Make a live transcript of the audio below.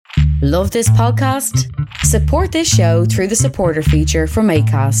Love this podcast? Support this show through the supporter feature from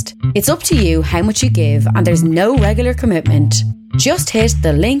Acast. It's up to you how much you give and there's no regular commitment. Just hit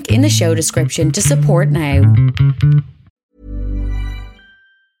the link in the show description to support now.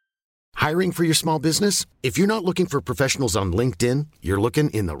 Hiring for your small business? If you're not looking for professionals on LinkedIn, you're looking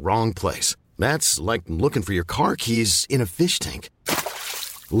in the wrong place. That's like looking for your car keys in a fish tank.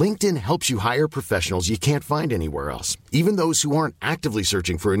 LinkedIn helps you hire professionals you can't find anywhere else, even those who aren't actively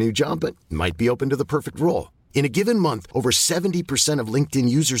searching for a new job but might be open to the perfect role. In a given month, over 70% of LinkedIn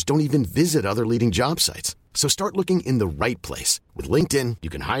users don't even visit other leading job sites. So start looking in the right place. With LinkedIn, you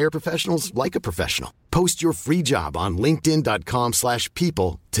can hire professionals like a professional. Post your free job on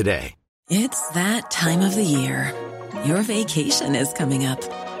linkedin.com/people today. It's that time of the year. Your vacation is coming up.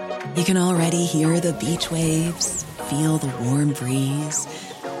 You can already hear the beach waves, feel the warm breeze,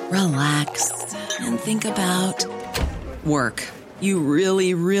 relax, and think about work. You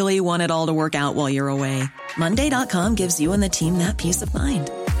really, really want it all to work out while you're away. Monday.com gives you and the team that peace of mind.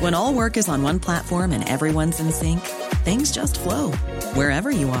 When all work is on one platform and everyone's in sync, things just flow. Wherever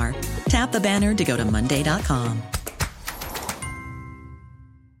you are, tap the banner to go to Monday.com.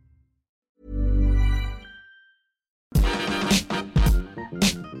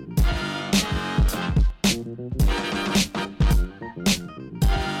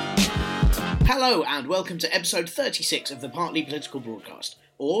 Hello and welcome to episode 36 of the Partly Political Broadcast,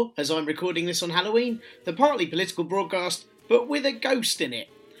 or, as I'm recording this on Halloween, the Partly Political Broadcast, but with a ghost in it.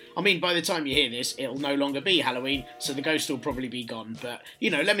 I mean, by the time you hear this, it'll no longer be Halloween, so the ghost will probably be gone, but,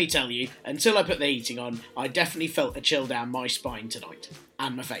 let me tell you, until I put the heating on, I definitely felt a chill down my spine tonight,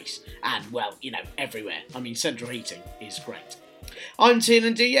 and my face, and, well, everywhere. I mean, central heating is great. I'm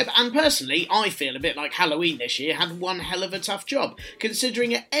Tiernan Douieb, and personally, I feel a bit like Halloween this year had one hell of a tough job,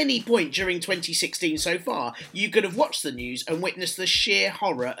 considering at any point during 2016 so far, you could have watched the news and witnessed the sheer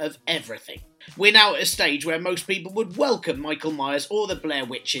horror of everything. We're now at a stage where most people would welcome Michael Myers or the Blair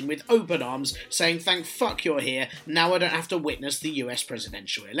Witch in with open arms, saying thank fuck you're here, now I don't have to witness the US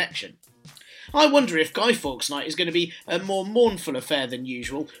presidential election. I wonder if Guy Fawkes Night is going to be a more mournful affair than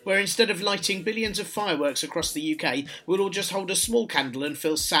usual, where instead of lighting billions of fireworks across the UK, we'll all just hold a small candle and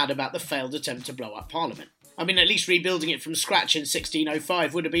feel sad about the failed attempt to blow up Parliament. I mean, at least rebuilding it from scratch in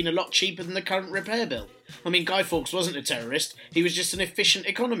 1605 would have been a lot cheaper than the current repair bill. I mean, Guy Fawkes wasn't a terrorist, he was just an efficient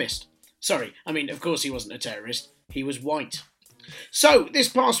economist. Sorry, of course he wasn't a terrorist, he was white. So, this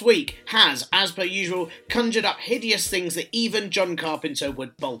past week has, as per usual, conjured up hideous things that even John Carpenter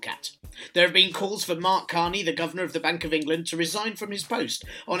would balk at. There have been calls for Mark Carney, the Governor of the Bank of England, to resign from his post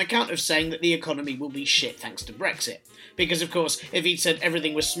on account of saying that the economy will be shit thanks to Brexit. Because, of course, if he'd said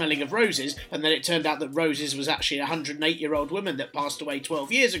everything was smelling of roses, and then it turned out that Roses was actually a 108-year-old woman that passed away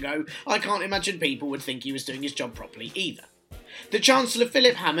 12 years ago, I can't imagine people would think he was doing his job properly either. The Chancellor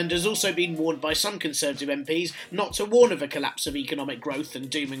Philip Hammond has also been warned by some Conservative MPs not to warn of a collapse of economic growth and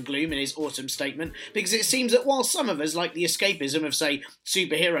doom and gloom in his autumn statement, because it seems that while some of us like the escapism of, say,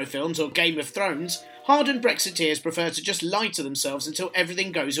 superhero films or Game of Thrones, hardened Brexiteers prefer to just lie to themselves until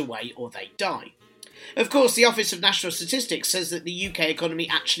everything goes away or they die. Of course, the Office of National Statistics says that the UK economy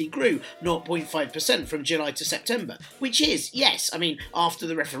actually grew 0.5% from July to September, which is, yes, after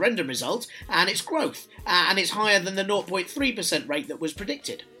the referendum result, and it's growth, and it's higher than the 0.3% rate that was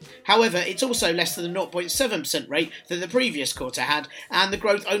predicted. However, it's also less than the 0.7% rate that the previous quarter had, and the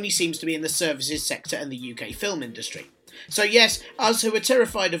growth only seems to be in the services sector and the UK film industry. So yes, us who were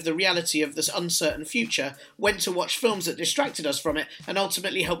terrified of the reality of this uncertain future went to watch films that distracted us from it and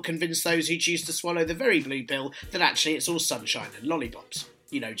ultimately helped convince those who choose to swallow the very blue pill that actually it's all sunshine and lollipops.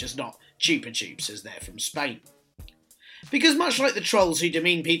 Just not Chupa Chups as they're from Spain. Because much like the trolls who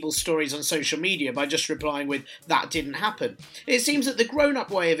demean people's stories on social media by just replying with, that didn't happen, it seems that the grown-up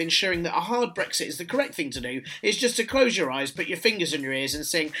way of ensuring that a hard Brexit is the correct thing to do is just to close your eyes, put your fingers in your ears and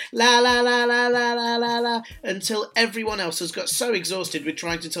sing la la la la la la la la until everyone else has got so exhausted with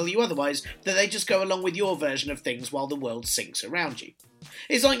trying to tell you otherwise that they just go along with your version of things while the world sinks around you.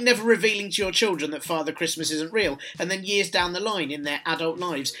 It's like never revealing to your children that Father Christmas isn't real, and then years down the line in their adult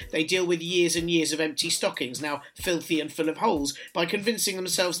lives, they deal with years and years of empty stockings, now filthy and full of holes, by convincing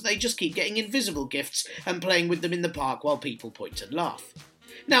themselves that they just keep getting invisible gifts and playing with them in the park while people point and laugh.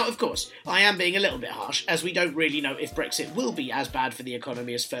 Now, of course, I am being a little bit harsh, as we don't really know if Brexit will be as bad for the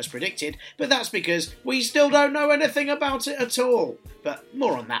economy as first predicted, but that's because we still don't know anything about it at all. But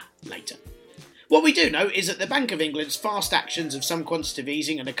more on that later. What we do know is that the Bank of England's fast actions of some quantitative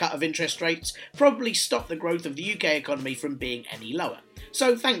easing and a cut of interest rates probably stopped the growth of the UK economy from being any lower.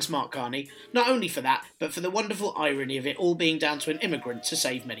 So thanks Mark Carney, not only for that, but for the wonderful irony of it all being down to an immigrant to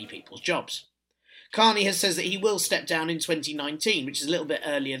save many people's jobs. Carney has said that he will step down in 2019, which is a little bit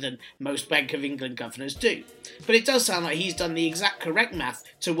earlier than most Bank of England governors do. But it does sound like he's done the exact correct math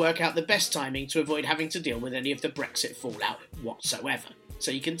to work out the best timing to avoid having to deal with any of the Brexit fallout whatsoever.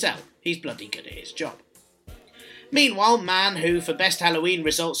 So you can tell he's bloody good at his job. Meanwhile, man who for best Halloween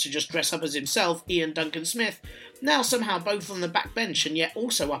results to just dress up as himself, Ian Duncan Smith, now somehow both on the back bench and yet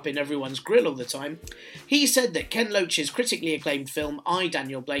also up in everyone's grill all the time, he said that Ken Loach's critically acclaimed film I,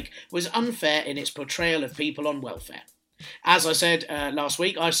 Daniel Blake was unfair in its portrayal of people on welfare. As I said last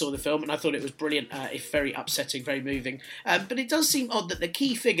week, I saw the film and I thought it was brilliant, if very upsetting, very moving. But it does seem odd that the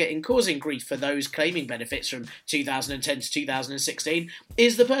key figure in causing grief for those claiming benefits from 2010 to 2016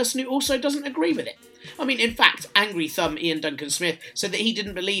 is the person who also doesn't agree with it. I mean, in fact, Angry Thumb Ian Duncan Smith said that he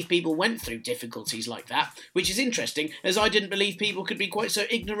didn't believe people went through difficulties like that, which is interesting, as I didn't believe people could be quite so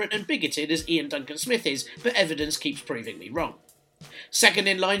ignorant and bigoted as Ian Duncan Smith is, but evidence keeps proving me wrong. Second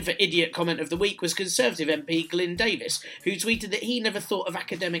in line for Idiot Comment of the Week was Conservative MP Glyn Davis, who tweeted that he never thought of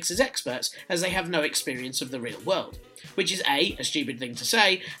academics as experts as they have no experience of the real world. Which is A, a stupid thing to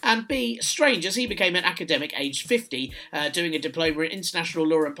say, and B, strange as he became an academic aged 50, doing a diploma in international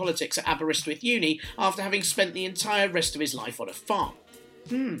law and politics at Aberystwyth Uni after having spent the entire rest of his life on a farm.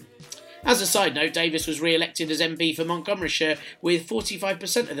 As a side note, Davis was re-elected as MP for Montgomeryshire with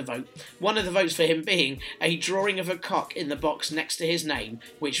 45% of the vote, one of the votes for him being a drawing of a cock in the box next to his name,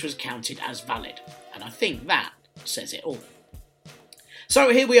 which was counted as valid. And I think that says it all.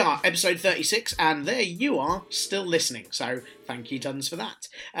 So here we are, episode 36, and there you are, still listening, so thank you tons for that.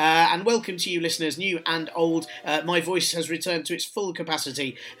 And welcome to you listeners, new and old. My voice has returned to its full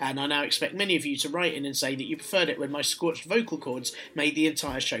capacity, and I now expect many of you to write in and say that you preferred it when my scorched vocal cords made the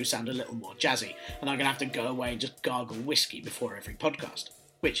entire show sound a little more jazzy, and I'm going to have to go away and just gargle whiskey before every podcast,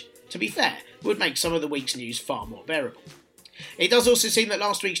 which, to be fair, would make some of the week's news far more bearable. It does also seem that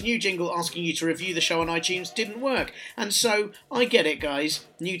last week's new jingle asking you to review the show on iTunes didn't work, and so, I get it guys,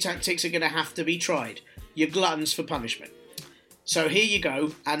 new tactics are going to have to be tried. You're gluttons for punishment. So here you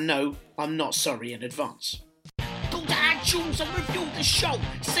go, and no, I'm not sorry in advance. Go to iTunes and review the show.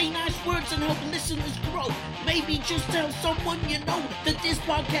 Say nice words and help listeners grow. Maybe just tell someone you know that this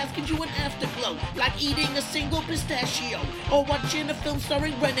podcast gives you an afterglow, like eating a single pistachio or watching a film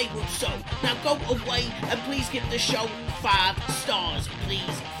starring Rene Russo. Now go away and please give the show 5 stars,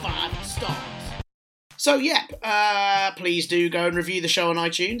 please, 5 stars. So, please do go and review the show on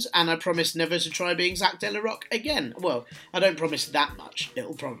iTunes, and I promise never to try being Zach De La Rock again. Well, I don't promise that much.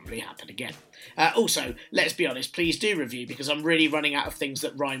 It'll probably happen again. Also, let's be honest, please do review, because I'm really running out of things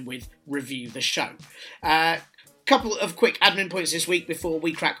that rhyme with review the show. Couple of quick admin points this week before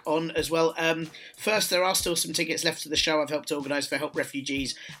we crack on as well. First, there are still some tickets left to the show I've helped organise for Help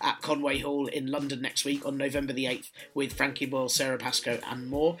Refugees at Conway Hall in London next week on November the 8th with Frankie Boyle, Sarah Pascoe and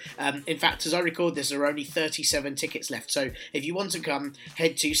more. In fact, as I record this, there are only 37 tickets left, so if you want to come,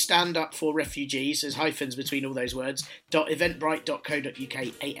 head to Stand Up for Refugees, there's hyphens between all those words, .eventbrite.co.uk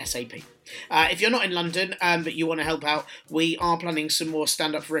ASAP. If you're not in London but you want to help out, we are planning some more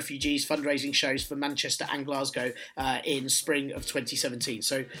Stand Up for Refugees fundraising shows for Manchester and Glasgow in spring of 2017,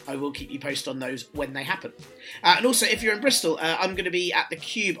 so I will keep you posted on those when they happen. And also, if you're in Bristol, I'm going to be at the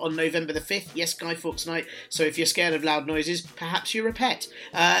Cube on November the 5th, yes, Guy Fawkes night, so if you're scared of loud noises, perhaps you're a pet,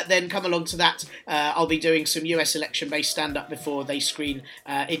 then come along to that. I'll be doing some US election-based stand-up before they screen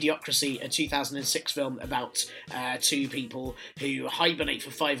Idiocracy, a 2006 film about 2 people who hibernate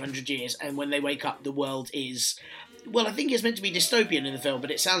for 500 years, and when they wake up, the world is, well, I think it's meant to be dystopian in the film,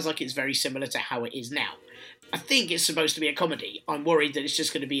 but it sounds like it's very similar to how it is now. I think it's supposed to be a comedy. I'm worried that it's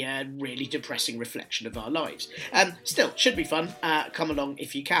just going to be a really depressing reflection of our lives. Still, should be fun. Come along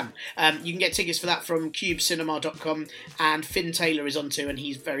if you can. You can get tickets for that from cubecinema.com, and Finn Taylor is on too, and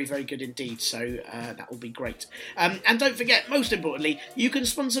he's very, very good indeed, so that will be great. And don't forget, most importantly, you can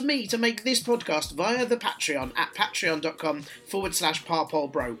sponsor me to make this podcast via the Patreon at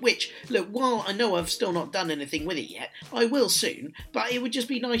patreon.com/parpolbro, which, look, while I know I've still not done anything with it yet, I will soon, but it would just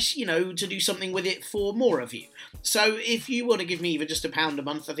be nice, to do something with it for more of you. So if you want to give me even just £1 a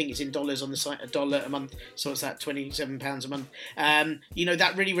month, I think it's in dollars on the site, $1 a month, so it's that £27 a month,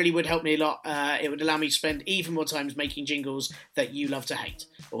 that really, really would help me a lot. It would allow me to spend even more time making jingles that you love to hate,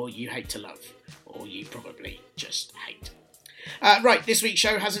 or you hate to love, or you probably just hate. Right, this week's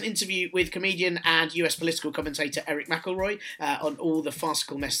show has an interview with comedian and US political commentator Eric McElroy on all the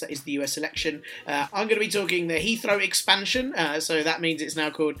farcical mess that is the US election. I'm going to be talking the Heathrow expansion, so that means it's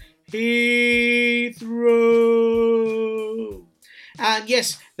now called Heathrow. And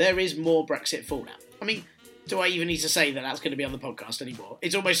yes, there is more Brexit fallout. I mean, do I even need to say that that's going to be on the podcast anymore?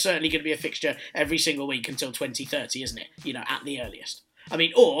 It's almost certainly going to be a fixture every single week until 2030, isn't it? At the earliest. I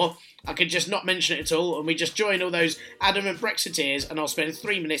mean, or I could just not mention it at all and we just join all those adamant Brexiteers and I'll spend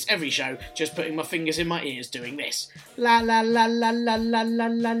 3 minutes every show just putting my fingers in my ears doing this. La la la la la la la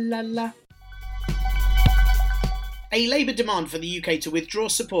la la la. A Labour demand for the UK to withdraw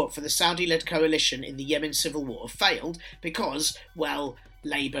support for the Saudi-led coalition in the Yemen civil war failed because, well,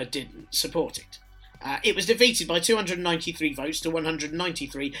 Labour didn't support it. It was defeated by 293 votes to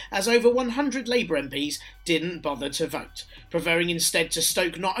 193 as over 100 Labour MPs didn't bother to vote, preferring instead to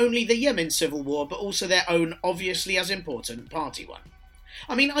stoke not only the Yemen civil war but also their own obviously as important party one.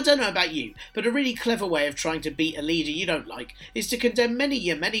 I mean, I don't know about you, but a really clever way of trying to beat a leader you don't like is to condemn many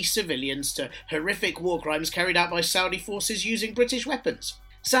Yemeni civilians to horrific war crimes carried out by Saudi forces using British weapons.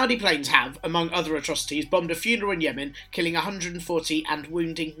 Saudi planes have, among other atrocities, bombed a funeral in Yemen, killing 140 and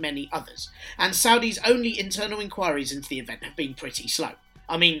wounding many others. And Saudi's only internal inquiries into the event have been pretty slow.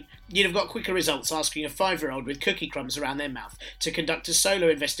 I mean, you'd have got quicker results asking a 5-year-old with cookie crumbs around their mouth to conduct a solo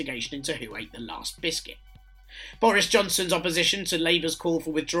investigation into who ate the last biscuit. Boris Johnson's opposition to Labour's call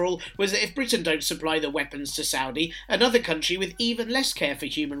for withdrawal was that if Britain don't supply the weapons to Saudi, another country with even less care for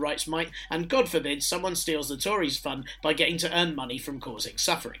human rights might, and God forbid someone steals the Tories' fund by getting to earn money from causing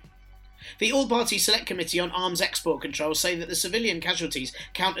suffering. The All-Party Select Committee on Arms Export Control say that the civilian casualties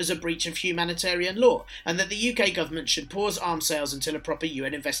count as a breach of humanitarian law, and that the UK government should pause arms sales until a proper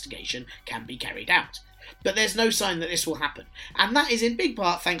UN investigation can be carried out. But there's no sign that this will happen, and that is in big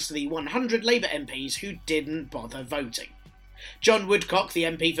part thanks to the 100 Labour MPs who didn't bother voting. John Woodcock, the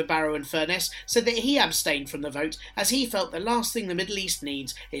MP for Barrow and Furness, said that he abstained from the vote as he felt the last thing the Middle East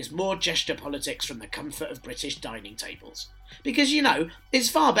needs is more gesture politics from the comfort of British dining tables. Because, you know, it's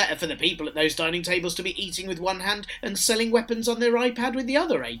far better for the people at those dining tables to be eating with one hand and selling weapons on their iPad with the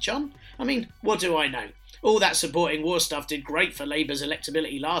other, eh, John? I mean, what do I know? All that supporting war stuff did great for Labour's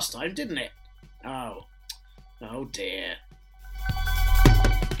electability last time, didn't it? Oh dear.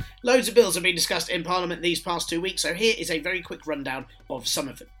 Loads of bills have been discussed in Parliament these past 2 weeks, so here is a very quick rundown of some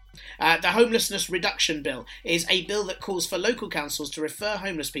of them. The Homelessness Reduction Bill is a bill that calls for local councils to refer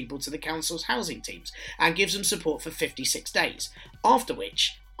homeless people to the council's housing teams and gives them support for 56 days, after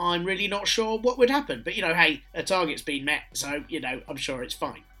which I'm really not sure what would happen. But, hey, a target's been met, so, I'm sure it's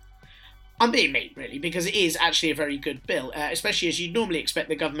fine. I'm being mean, really, because it is actually a very good bill, especially as you'd normally expect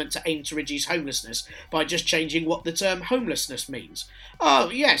the government to aim to reduce homelessness by just changing what the term homelessness means. Oh,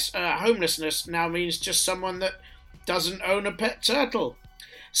 yes, homelessness now means just someone that doesn't own a pet turtle.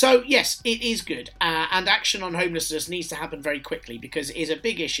 So, yes, it is good, and action on homelessness needs to happen very quickly because it is a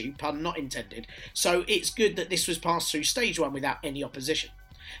big issue, pun not intended, so it's good that this was passed through stage 1 without any opposition.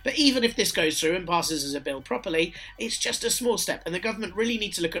 But even if this goes through and passes as a bill properly, it's just a small step, and the government really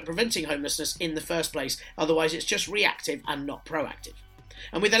needs to look at preventing homelessness in the first place, otherwise it's just reactive and not proactive.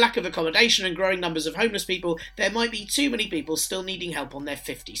 And with a lack of accommodation and growing numbers of homeless people, there might be too many people still needing help on their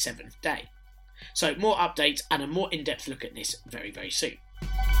 57th day. So more updates and a more in-depth look at this very, very soon.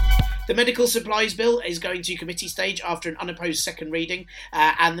 The Medical Supplies Bill is going to committee stage after an unopposed second reading,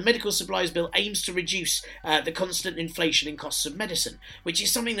 and the Medical Supplies Bill aims to reduce the constant inflation in costs of medicine, which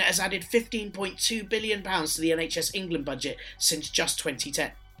is something that has added £15.2 billion to the NHS England budget since just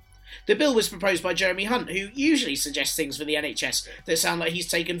 2010. The bill was proposed by Jeremy Hunt, who usually suggests things for the NHS that sound like he's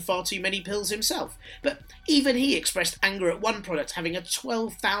taken far too many pills himself, but even he expressed anger at one product having a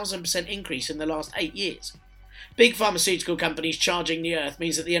 12,000% increase in the last 8 years. Big pharmaceutical companies charging the earth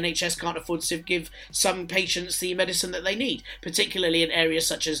means that the NHS can't afford to give some patients the medicine that they need, particularly in areas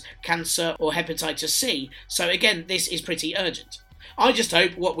such as cancer or hepatitis C, so again, this is pretty urgent. I just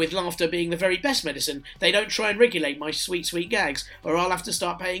hope, what with laughter being the very best medicine, they don't try and regulate my sweet, sweet gags, or I'll have to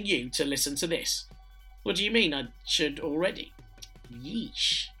start paying you to listen to this. What do you mean I should already?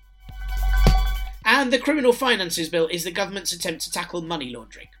 Yeesh. And the Criminal Finances Bill is the government's attempt to tackle money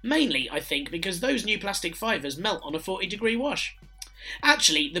laundering. Mainly, I think, because those new plastic fivers melt on a 40-degree wash.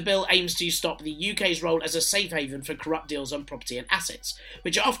 Actually, the bill aims to stop the UK's role as a safe haven for corrupt deals on property and assets,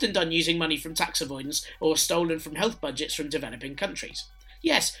 which are often done using money from tax avoidance or stolen from health budgets from developing countries.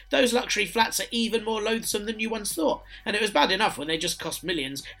 Yes, those luxury flats are even more loathsome than you once thought, and it was bad enough when they just cost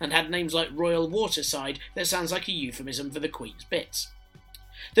millions and had names like Royal Waterside that sounds like a euphemism for the Queen's bits.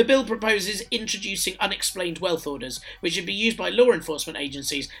 The bill proposes introducing unexplained wealth orders, which would be used by law enforcement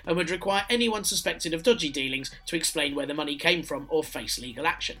agencies and would require anyone suspected of dodgy dealings to explain where the money came from or face legal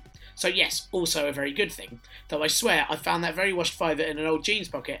action. So yes, also a very good thing, though I swear I found that very washed fiver in an old jeans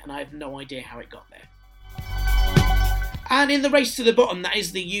pocket and I have no idea how it got there. And in the race to the bottom, that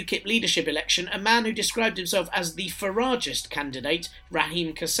is the UKIP leadership election, a man who described himself as the Farageist candidate,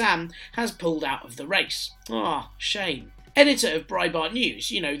 Raheem Kassam, has pulled out of the race. Shame. Editor of Breitbart News,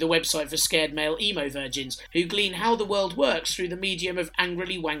 the website for scared male emo virgins who glean how the world works through the medium of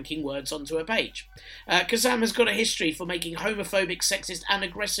angrily wanking words onto a page. Kazam has got a history for making homophobic, sexist and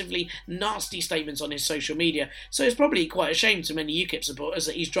aggressively nasty statements on his social media, so it's probably quite a shame to many UKIP supporters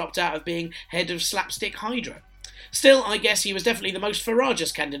that he's dropped out of being head of Slapstick Hydra. Still, I guess he was definitely the most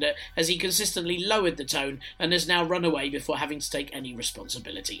ferocious candidate, as he consistently lowered the tone and has now run away before having to take any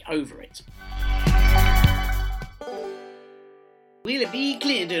responsibility over it. Will it be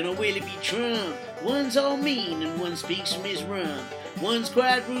Clinton or will it be Trump? One's all mean and one speaks from his rump. One's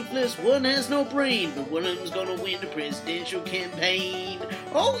quite ruthless, one has no brain, but one of them's gonna win the presidential campaign.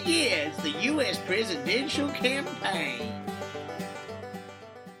 Oh yeah, it's the US presidential campaign.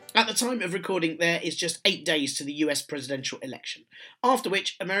 At the time of recording, there is just 8 days to the US presidential election, after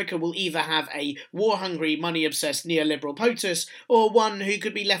which America will either have a war-hungry, money-obsessed neoliberal POTUS, or one who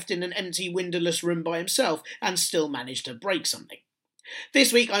could be left in an empty, windowless room by himself and still manage to break something.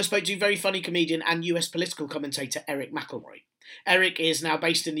 This week I spoke to very funny comedian and US political commentator Eric McElroy. Eric is now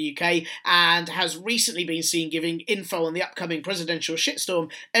based in the UK and has recently been seen giving info on the upcoming presidential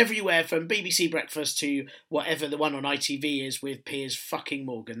shitstorm everywhere from BBC Breakfast to whatever the one on ITV is with Piers fucking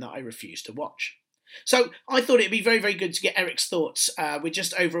Morgan that I refuse to watch. So I thought it'd be very, very good to get Eric's thoughts with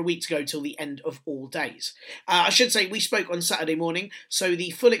just over a week to go till the end of all days. I should say we spoke on Saturday morning, so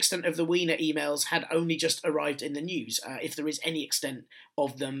the full extent of the Wiener emails had only just arrived in the news, if there is any extent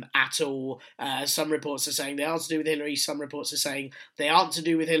of them at all. Some reports are saying they are to do with Hillary, some reports are saying they aren't to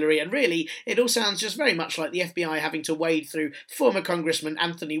do with Hillary, and really, it all sounds just very much like the FBI having to wade through former Congressman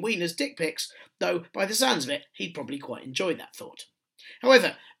Anthony Weiner's dick pics, though by the sounds of it, he'd probably quite enjoy that thought.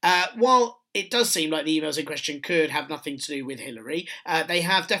 However, while it does seem like the emails in question could have nothing to do with Hillary, they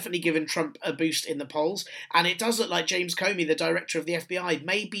have definitely given Trump a boost in the polls, and it does look like James Comey, the director of the FBI,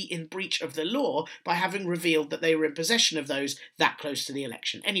 may be in breach of the law by having revealed that they were in possession of those that close to the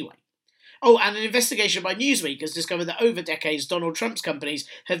election anyway. Oh, and an investigation by Newsweek has discovered that over decades Donald Trump's companies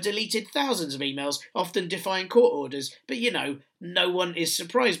have deleted thousands of emails, often defying court orders, but no one is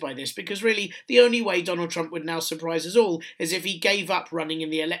surprised by this, because really the only way Donald Trump would now surprise us all is if he gave up running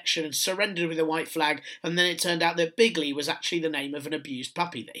in the election and surrendered with a white flag, and then it turned out that Bigley was actually the name of an abused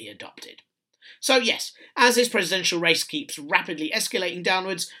puppy that he adopted. So yes, as this presidential race keeps rapidly escalating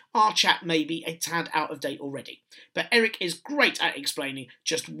downwards, our chat may be a tad out of date already. But Eric is great at explaining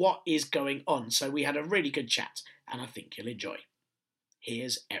just what is going on, so we had a really good chat, and I think you'll enjoy.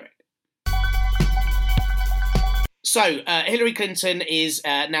 Here's Eric. So, Hillary Clinton is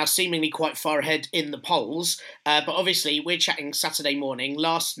now seemingly quite far ahead in the polls, but obviously we're chatting Saturday morning.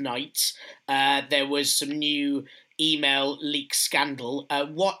 Last night there was some new email leak scandal.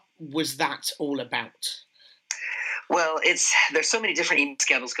 What was that all about? Well, there's so many different email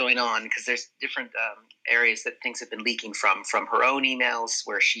scandals going on because there's different areas that things have been leaking from her own emails,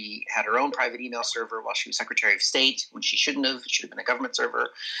 where she had her own private email server while she was Secretary of State when she shouldn't have. It should have been a government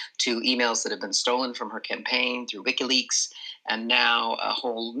server, to emails that have been stolen from her campaign through WikiLeaks, and now a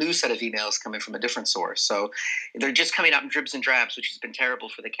whole new set of emails coming from a different source. So they're just coming out in dribs and drabs, which has been terrible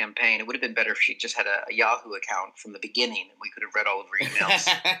for the campaign. It would have been better if she just had a Yahoo account from the beginning and we could have read all of her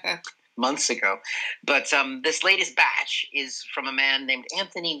emails. Months ago. But this latest batch is from a man named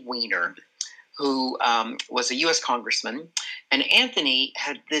Anthony Weiner, who was a U.S. congressman. And Anthony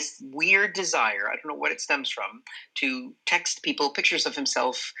had this weird desire, I don't know what it stems from, to text people pictures of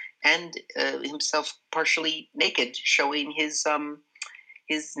himself and himself partially naked, showing his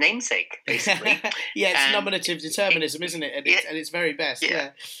namesake, basically. Yeah, it's nominative determinism, isn't it? At its very best.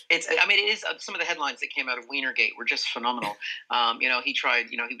 Yeah. It is. Some of the headlines that came out of Wienergate were just phenomenal.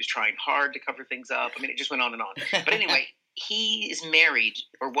 He was trying hard to cover things up. I mean, it just went on and on. But anyway, he is married,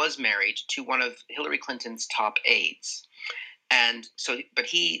 or was married, to one of Hillary Clinton's top aides. And so,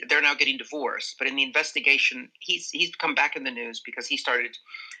 they're now getting divorced. But in the investigation, he's come back in the news because he started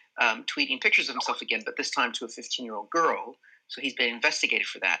tweeting pictures of himself again, but this time to a 15-year-old girl. So he's been investigated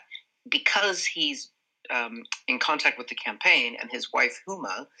for that. Because he's in contact with the campaign, and his wife,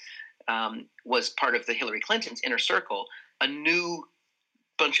 Huma, was part of the Hillary Clinton's inner circle, a new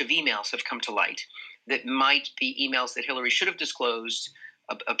bunch of emails have come to light that might be emails that Hillary should have disclosed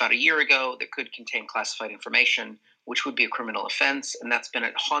about a year ago that could contain classified information, which would be a criminal offense, and that's been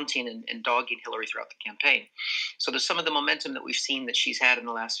haunting and dogging Hillary throughout the campaign. So there's some of the momentum that we've seen that she's had in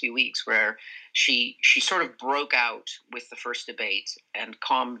the last few weeks, where she sort of broke out with the first debate and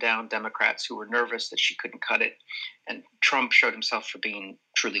calmed down Democrats who were nervous that she couldn't cut it, and Trump showed himself for being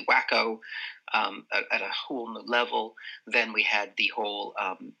truly wacko at a whole new level. Then we had the whole,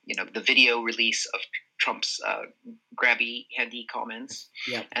 the video release of Trump's grabby, handy comments.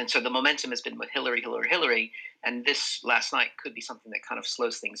 Yeah. And so the momentum has been with Hillary. And this last night could be something that kind of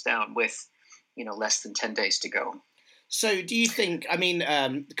slows things down with, less than 10 days to go. So do you think,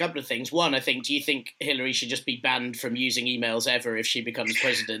 a couple of things. One, I think, do you think Hillary should just be banned from using emails ever if she becomes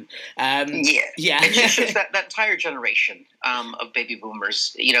president? Yeah. Yeah. It's just that entire generation of baby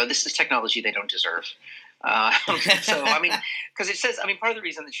boomers, this is technology they don't deserve. Because it says, part of the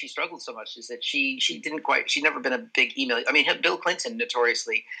reason that she struggled so much is that she's never been a big email. Bill Clinton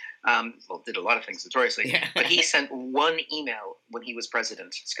notoriously, did a lot of things notoriously, but he sent one email when he was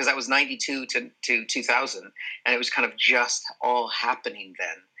president, because that was 92 to 2000, and it was kind of just all happening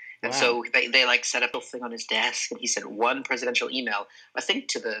then. And so they like set up a thing on his desk, and he sent one presidential email, I think,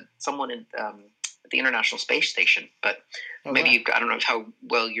 to someone in the International Space Station. But I don't know how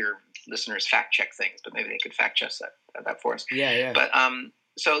well your listeners fact check things, but maybe they could fact check that for us. Yeah. But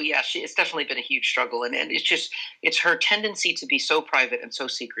it's definitely been a huge struggle, and it's her tendency to be so private and so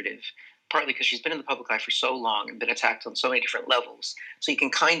secretive, partly because she's been in the public eye for so long and been attacked on so many different levels. So you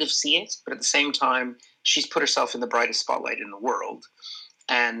can kind of see it, but at the same time, she's put herself in the brightest spotlight in the world,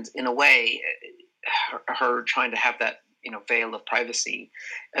 and in a way, her trying to have that veil of privacy,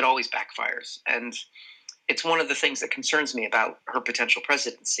 it always backfires. And it's one of the things that concerns me about her potential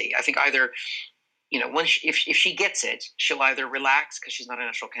presidency. I think either, if she gets it, she'll either relax because she's not a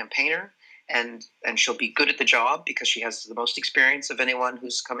natural campaigner, and she'll be good at the job because she has the most experience of anyone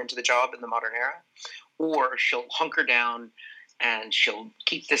who's come into the job in the modern era, or she'll hunker down and she'll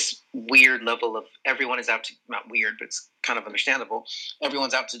keep this weird level of everyone is out to, not weird, but it's kind of understandable,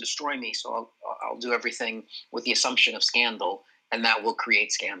 everyone's out to destroy me, so I'll do everything with the assumption of scandal, and that will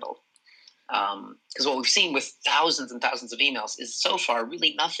create scandal. Because what we've seen with thousands and thousands of emails is so far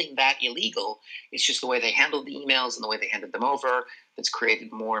really nothing that illegal. It's just the way they handled the emails and the way they handed them over that's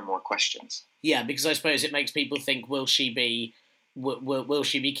created more and more questions. Yeah, because I suppose it makes people think, will she be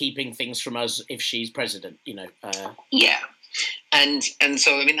keeping things from us if she's president? Yeah, and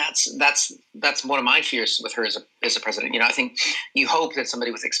so that's one of my fears with her as a president. I think you hope that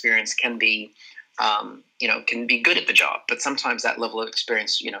somebody with experience can be good at the job, but sometimes that level of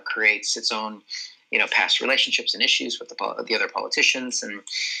experience, creates its own, past relationships and issues with the other politicians, and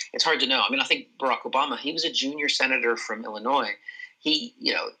it's hard to know. I think Barack Obama, he was a junior senator from Illinois. He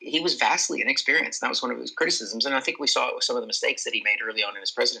was vastly inexperienced. That was one of his criticisms, and I think we saw it with some of the mistakes that he made early on in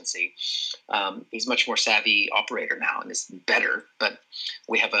his presidency. He's a much more savvy operator now and is better, but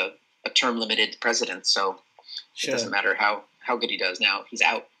we have a term-limited president, so It doesn't matter how good he does now. He's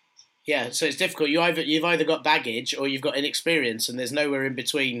out. Yeah, so it's difficult. You've either got baggage or you've got inexperience, and there's nowhere in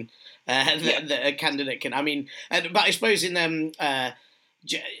between that a candidate can. But I suppose in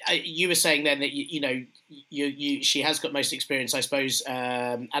you were saying then that she has got most experience, I suppose,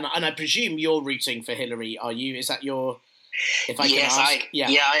 and I presume you're rooting for Hillary. Are you? Is that your? If I can ask.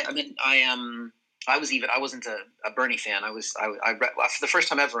 I wasn't a Bernie fan. I for the first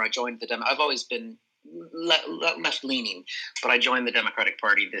time ever, I joined the I've always been left leaning, but I joined the Democratic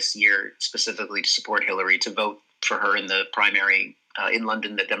Party this year specifically to support Hillary, to vote for her in the primary in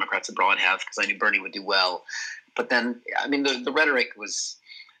London that Democrats abroad have, because I knew Bernie would do well. But then, the rhetoric was,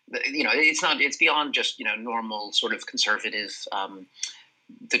 it's beyond just, normal sort of conservative.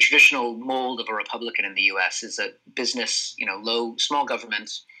 The traditional mold of a Republican in the U.S. is a business, small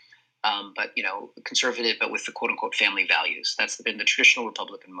government, but, conservative, but with the quote unquote family values. That's been the traditional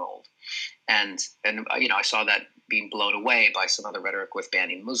Republican mold. And I saw that being blown away by some other rhetoric with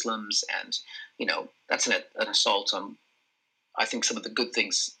banning Muslims. And, that's an assault on, I think, some of the good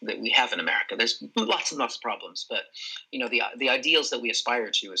things that we have in America. There's lots and lots of problems, but, the ideals that we aspire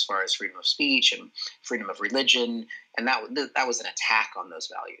to as far as freedom of speech and freedom of religion, and that was an attack on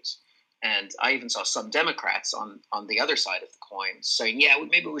those values. And I even saw some Democrats on the other side of the coin saying,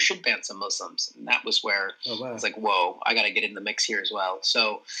 maybe we should ban some Muslims. And that was where I was like, whoa, I got to get in the mix here as well.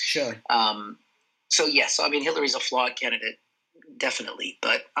 So, sure. Yes, Hillary's a flawed candidate, definitely.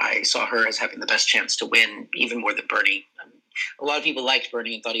 But I saw her as having the best chance to win, even more than Bernie. A lot of people liked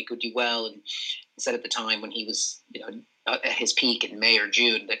Bernie and thought he could do well, and said at the time when he was, at his peak in May or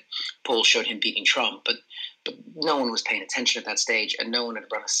June, that polls showed him beating Trump. But no one was paying attention at that stage, and no one had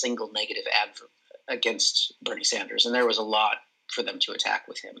run a single negative ad against Bernie Sanders. And there was a lot for them to attack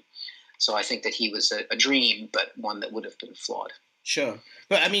with him. So I think that he was a dream, but one that would have been flawed. Sure.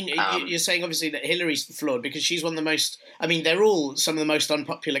 But, you're saying, obviously, that Hillary's flawed because she's one of the most... they're all some of the most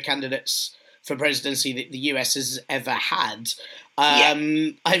unpopular candidates for presidency that the US has ever had.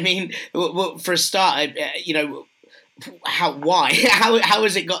 For a start, why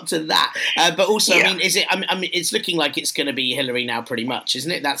has it got to that? But also, is it? It's looking like it's going to be Hillary now, pretty much,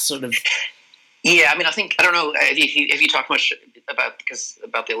 isn't it? That's sort of. Yeah, I mean, I don't know if you talk much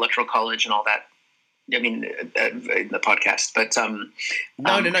about the Electoral College and all that. I mean, in the podcast, but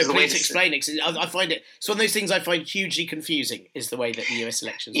no. Please explain it. 'Cause I find it's one of those things I find hugely confusing. Is the way that the US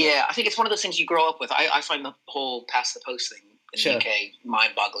elections work. Yeah, I think it's one of those things you grow up with. I find the whole pass the post thing in the UK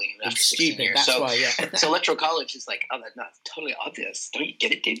mind-boggling after 16 years. That's why, yeah. So Electoral College is like, oh, that's totally obvious. Don't you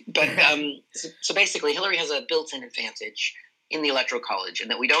get it, dude? But so basically, Hillary has a built-in advantage in the Electoral College, and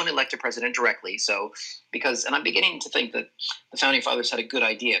that we don't elect a president directly. So, and I'm beginning to think that the Founding Fathers had a good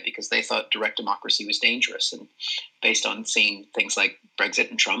idea, because they thought direct democracy was dangerous, and based on seeing things like Brexit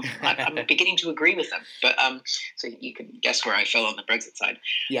and Trump, I'm beginning to agree with them. But so you can guess where I fell on the Brexit side.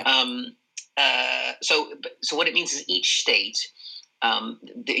 Yeah. So what it means is each state,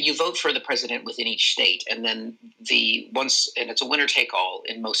 you vote for the president within each state, and then and it's a winner take all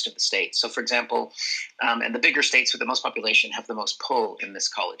in most of the states. So, for example, and the bigger states with the most population have the most pull in this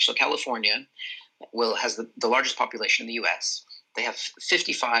college. So, California has the largest population in the U.S. They have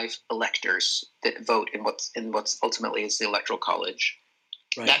 55 electors that vote in what's ultimately is the Electoral College.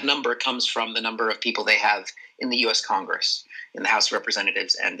 Right. That number comes from the number of people they have in the U.S. Congress, in the House of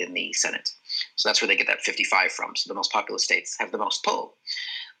Representatives, and in the Senate. So that's where they get that 55 from. So the most populous states have the most pull.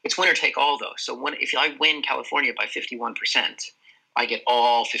 It's winner take all, though. So if I win California by 51%, I get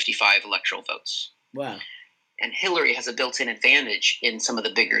all 55 electoral votes. Wow. And Hillary has a built-in advantage in some of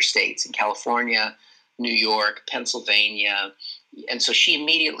the bigger states, in California, New York, Pennsylvania. And so she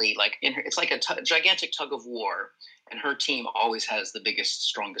immediately, it's like a gigantic tug of war, and her team always has the biggest,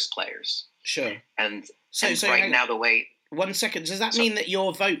 strongest players. Sure. And right now the way... 1 second. Does that mean that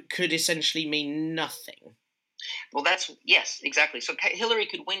your vote could essentially mean nothing? Well, yes, exactly. So Hillary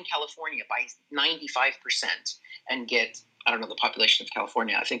could win California by 95% and get, I don't know, the population of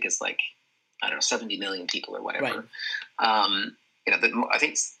California, I think is 70 million people or whatever. Right. I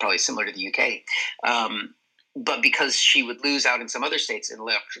think it's probably similar to the UK. But because she would lose out in some other states in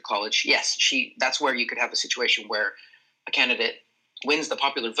Electoral College, yes, that's where you could have a situation where a candidate wins the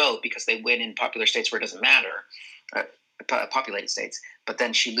popular vote because they win in popular states where it doesn't matter, populated states, but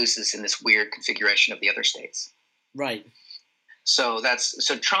then she loses in this weird configuration of the other states. Right. So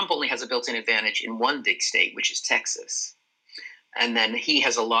Trump only has a built-in advantage in one big state, which is Texas. And then he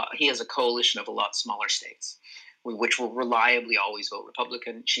has a coalition of a lot smaller states, which will reliably always vote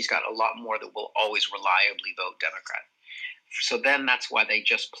Republican. She's got a lot more that will always reliably vote Democrat. So then that's why they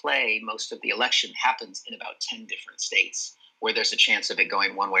just play most of the election happens in about 10 different states where there's a chance of it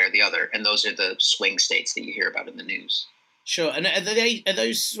going one way or the other. And those are the swing states that you hear about in the news. Sure. And are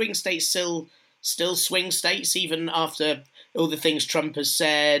those swing states still swing states even after all the things Trump has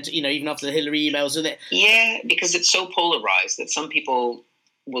said, even after the Hillary emails? Are they... Yeah, because it's so polarized that some people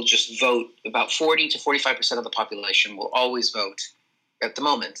will just vote. About 40 to 45% of the population will always vote, at the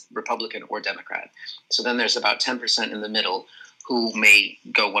moment, Republican or Democrat. So then there's about 10% in the middle who may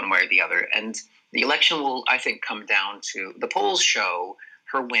go one way or the other. And the election will, I think, come down to, the polls show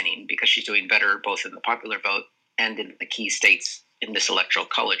her winning because she's doing better both in the popular vote and in the key states in this Electoral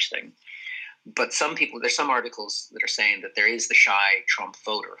College thing. But there's some articles that are saying that there is the shy Trump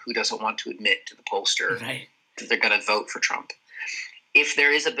voter who doesn't want to admit to the pollster that they're going to vote for Trump. If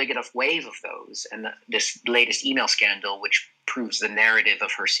there is a big enough wave of those, and this latest email scandal, which proves the narrative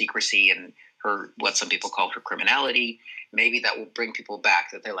of her secrecy and her, what some people call her criminality, maybe that will bring people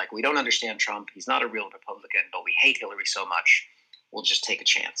back, that they're like, we don't understand Trump. He's not a real Republican, but we hate Hillary so much. We'll just take a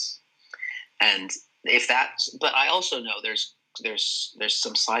chance. And but I also know there's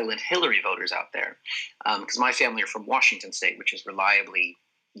some silent Hillary voters out there, because my family are from Washington State, which is reliably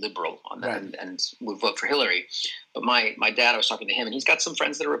liberal on that, right, and would vote for Hillary. But my dad, I was talking to him, and he's got some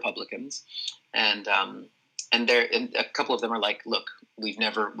friends that are Republicans, and a couple of them are like, look, we've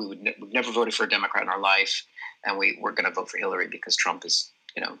never voted for a Democrat in our life, and we're going to vote for Hillary because Trump is,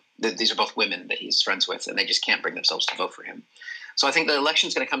 these are both women that he's friends with, and they just can't bring themselves to vote for him. So I think the election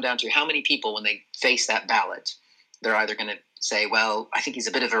is going to come down to how many people, when they face that ballot, they're either going to say, well, I think he's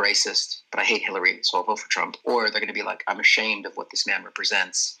a bit of a racist, but I hate Hillary, so I'll vote for Trump. Or they're going to be like, I'm ashamed of what this man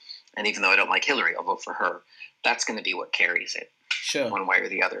represents, and even though I don't like Hillary, I'll vote for her. That's going to be what carries it, sure, one way or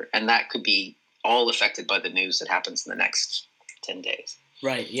the other. And that could be all affected by the news that happens in the next 10 days.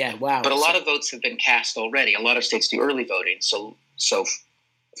 Right, yeah, wow. But a lot of votes have been cast already. A lot of states do early voting,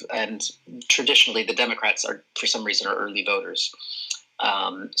 and traditionally the Democrats are, for some reason, are early voters.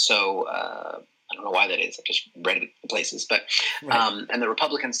 I don't know why that is. I've just read it in places. But right. And the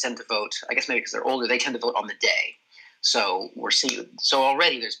Republicans tend to vote, I guess maybe because they're older, they tend to vote on the day. So we're seeing. So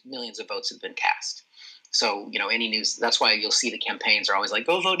already there's millions of votes have been cast. So, any news, that's why you'll see the campaigns are always like,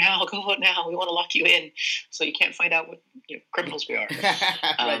 go vote now, we want to lock you in. So you can't find out what criminals we are.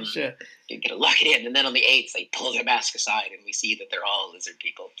 Right, sure. You got to lock it in. And then on the 8th, they pull their mask aside and we see that they're all lizard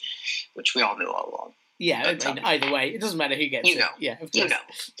people, which we all knew all along. Yeah, but, either way, it doesn't matter who gets it. Yeah, of course.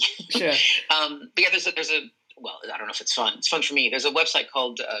 Sure. But yeah, there's a, well, I don't know if it's fun. It's fun for me. There's a website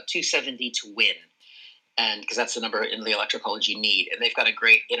called 270 to Win. And because that's the number in the Electoral College you need. And they've got a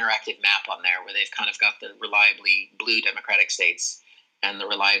great interactive map on there where they've kind of got the reliably blue Democratic states and the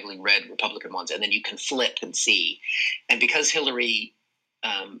reliably red Republican ones. And then you can flip and see. And because Hillary,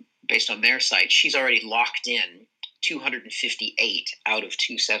 based on their site, she's already locked in 258 out of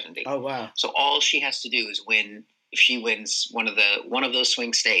 270. Oh, wow. So all she has to do is win. If she wins one of those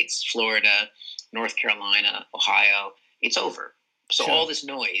swing states, Florida, North Carolina, Ohio, it's over. So all this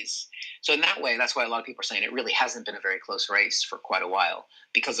noise. So in that way, that's why a lot of people are saying it really hasn't been a very close race for quite a while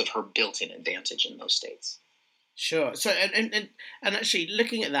because of her built-in advantage in those states. Sure. So and actually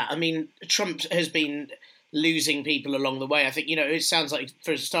looking at that, I mean, Trump has been losing people along the way. I think, it sounds like,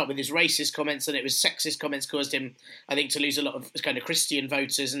 for a start with his racist comments and it was sexist comments caused him, I think, to lose a lot of kind of Christian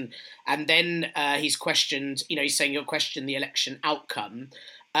voters. And then he's questioned, he's saying he'll question the election outcome.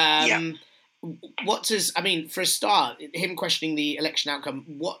 For a start, him questioning the election outcome,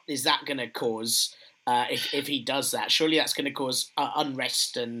 what is that going to cause if he does that? Surely that's going to cause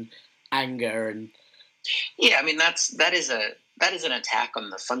unrest and anger and. Yeah, I mean that is an attack on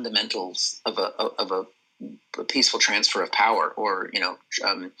the fundamentals of a peaceful transfer of power, or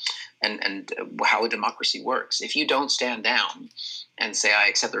and how a democracy works. If you don't stand down and say I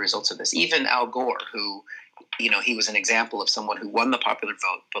accept the results of this, even Al Gore, who. He was an example of someone who won the popular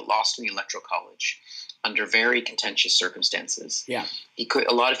vote but lost in the Electoral College under very contentious circumstances. Yeah,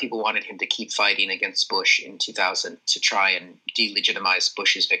 A lot of people wanted him to keep fighting against Bush in 2000 to try and delegitimize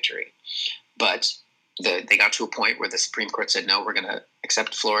Bush's victory, but they got to a point where the Supreme Court said no, we're going to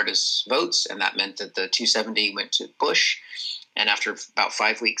accept Florida's votes, and that meant that the 270 went to Bush. And after about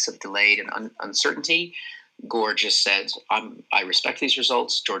 5 weeks of delayed and uncertainty, Gore just said, "I respect these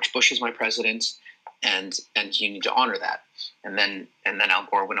results. George Bush is my president." And you need to honor that. And then Al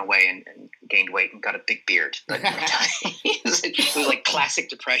Gore went away and gained weight and got a big beard. It was like classic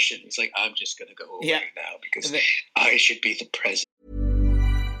depression. He's like, I'm just going to go away now because I should be the president.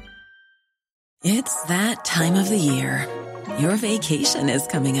 It's that time of the year. Your vacation is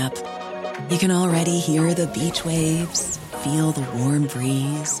coming up. You can already hear the beach waves, feel the warm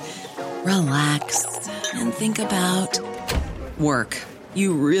breeze, relax, and think about work.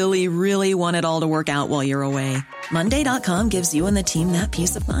 You really, really want it all to work out while you're away. Monday.com gives you and the team that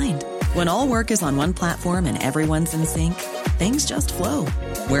peace of mind. When all work is on one platform and everyone's in sync, things just flow.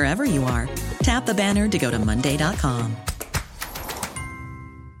 Wherever you are, tap the banner to go to Monday.com.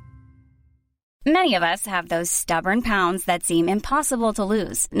 Many of us have those stubborn pounds that seem impossible to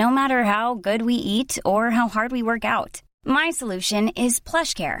lose, no matter how good we eat or how hard we work out. My solution is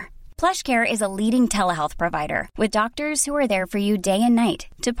PlushCare. PlushCare is a leading telehealth provider with doctors who are there for you day and night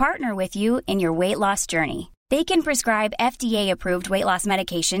to partner with you in your weight loss journey. They can prescribe FDA-approved weight loss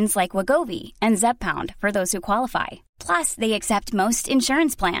medications like Wegovy and Zepbound for those who qualify. Plus, they accept most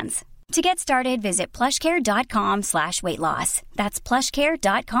insurance plans. To get started, visit plushcare.com/weightloss. That's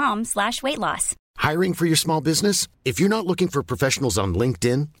plushcare.com/weightloss. Hiring for your small business? If you're not looking for professionals on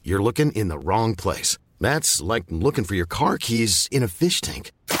LinkedIn, you're looking in the wrong place. That's like looking for your car keys in a fish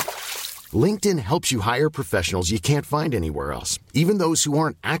tank. LinkedIn helps you hire professionals you can't find anywhere else, even those who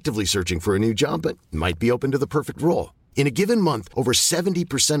aren't actively searching for a new job but might be open to the perfect role. In a given month, over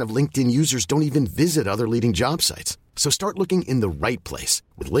 70% of LinkedIn users don't even visit other leading job sites. So start looking in the right place.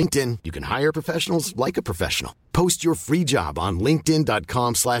 With LinkedIn, you can hire professionals like a professional. Post your free job on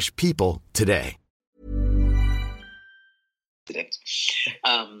linkedin.com/people today.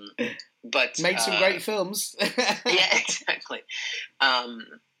 But made some great films. Yeah, exactly.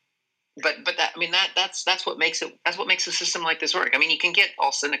 But that, I mean, that's what makes it. That's what makes a system like this work. I mean, you can get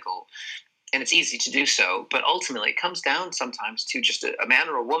all cynical, and it's easy to do so. But ultimately, it comes down sometimes to just a man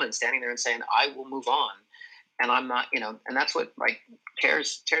or a woman standing there and saying, "I will move on," and I'm not, and that's what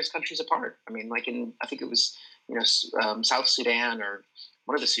tears countries apart. I mean, I think it was South Sudan or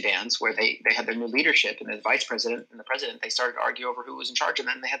one of the Sudans where they had their new leadership, and the vice president and the president, they started to argue over who was in charge, and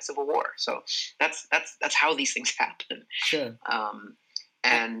then they had civil war. So that's how these things happen. Sure.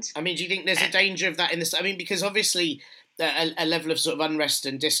 And I mean, do you think there's a danger of that in this? I mean, because obviously a level of sort of unrest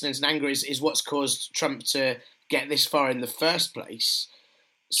and dissonance and anger is what's caused Trump to get this far in the first place.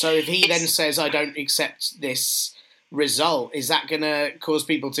 So if he then says, I don't accept this result, is that going to cause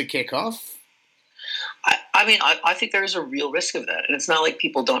people to kick off? I I mean, I think there is a real risk of that. And it's not like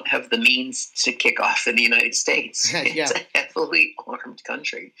people don't have the means to kick off in the United States. Yeah. It's a heavily armed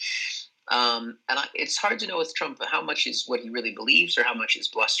country. It's hard to know with Trump how much is what he really believes or how much is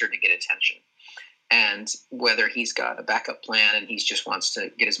bluster to get attention. And whether he's got a backup plan and he just wants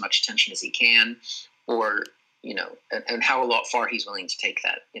to get as much attention as he can, or, and how far he's willing to take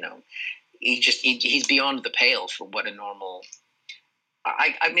that. He's beyond the pale for what a normal,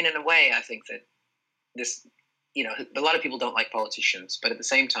 I mean, in a way, I think that this, a lot of people don't like politicians, but at the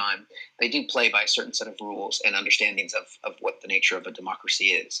same time, they do play by a certain set of rules and understandings of what the nature of a democracy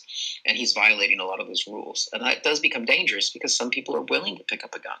is. And he's violating a lot of those rules. And that does become dangerous because some people are willing to pick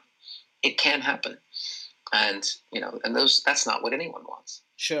up a gun. It can happen. And, that's not what anyone wants.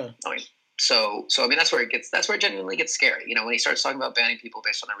 Sure. So that's where it genuinely gets scary. When he starts talking about banning people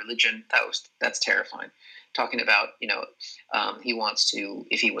based on their religion, that's terrifying. Talking about, he wants to,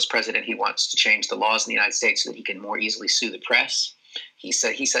 if he was president, he wants to change the laws in the United States so that he can more easily sue the press. He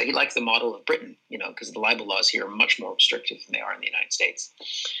said he liked the model of Britain, because the libel laws here are much more restrictive than they are in the United States.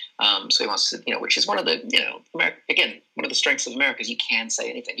 So he wants to, which is one of the, again, one of the strengths of America is you can say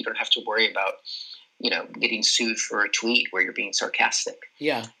anything. You don't have to worry about, getting sued for a tweet where you're being sarcastic.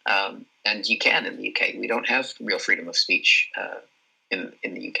 Yeah. And you can in the UK. We don't have real freedom of speech in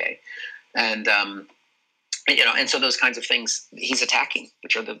the UK. And, and so those kinds of things he's attacking,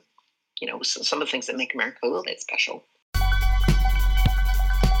 which are the, some of the things that make America a little bit special.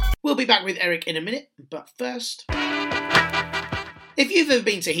 We'll be back with Eric in a minute, but first... If you've ever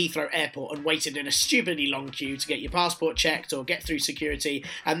been to Heathrow Airport and waited in a stupidly long queue to get your passport checked or get through security,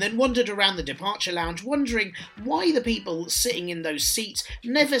 and then wandered around the departure lounge wondering why the people sitting in those seats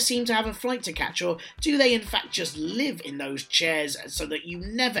never seem to have a flight to catch, or do they in fact just live in those chairs so that you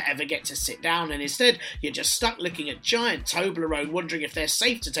never ever get to sit down and instead you're just stuck looking at giant Toblerone wondering if they're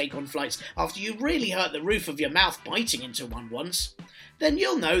safe to take on flights after you really hurt the roof of your mouth biting into one once? Then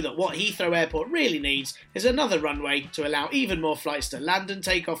you'll know that what Heathrow Airport really needs is another runway to allow even more flights to land and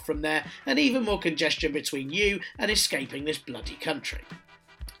take off from there, and even more congestion between you and escaping this bloody country.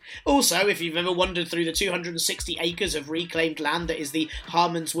 Also, if you've ever wandered through the 260 acres of reclaimed land that is the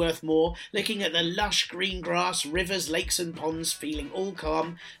Harmondsworth Moor, looking at the lush green grass, rivers, lakes and ponds, feeling all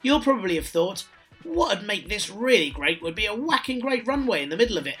calm, you'll probably have thought, what would make this really great would be a whacking great runway in the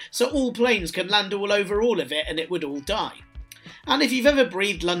middle of it, so all planes can land all over all of it and it would all die. And if you've ever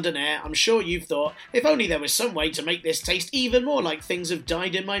breathed London air, I'm sure you've thought, if only there was some way to make this taste even more like things have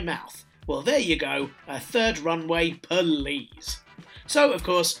died in my mouth. Well, there you go, a third runway, please. So, of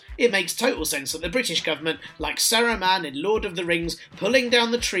course, it makes total sense that the British government, like Saruman in Lord of the Rings pulling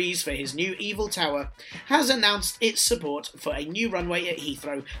down the trees for his new evil tower, has announced its support for a new runway at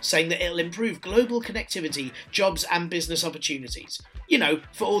Heathrow, saying that it'll improve global connectivity, jobs and business opportunities.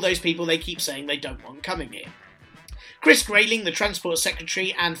 For all those people they keep saying they don't want coming here. Chris Grayling, the Transport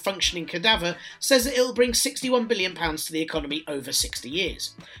Secretary and functioning cadaver, says that it'll bring £61 billion to the economy over 60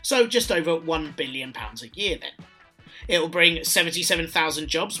 years. So just over £1 billion a year then. It'll bring 77,000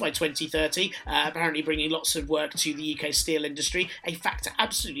 jobs by 2030, apparently bringing lots of work to the UK steel industry, a factor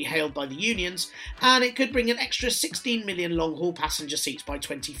absolutely hailed by the unions, and it could bring an extra 16 million long-haul passenger seats by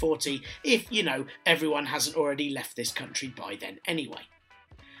 2040 if, everyone hasn't already left this country by then anyway.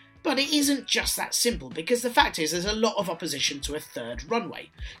 But it isn't just that simple, because the fact is there's a lot of opposition to a third runway,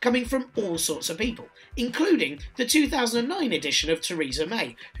 coming from all sorts of people, including the 2009 edition of Theresa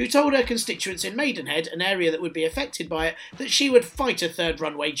May, who told her constituents in Maidenhead, an area that would be affected by it, that she would fight a third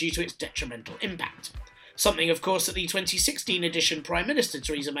runway due to its detrimental impact. Something, of course, that the 2016 edition Prime Minister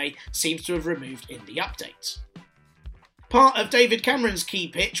Theresa May seems to have removed in the updates. Part of David Cameron's key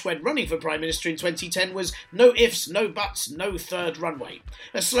pitch when running for Prime Minister in 2010 was no ifs, no buts, no third runway,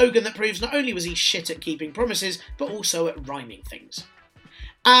 a slogan that proves not only was he shit at keeping promises, but also at rhyming things.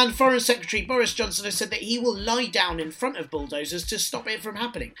 And Foreign Secretary Boris Johnson has said that he will lie down in front of bulldozers to stop it from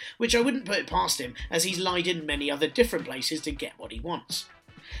happening, which I wouldn't put it past him, as he's lied in many other different places to get what he wants.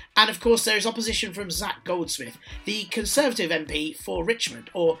 And of course there is opposition from Zac Goldsmith, the Conservative MP for Richmond,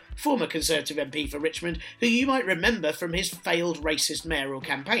 or former Conservative MP for Richmond, who you might remember from his failed racist mayoral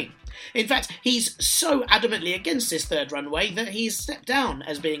campaign. In fact, he's so adamantly against this third runway that he's stepped down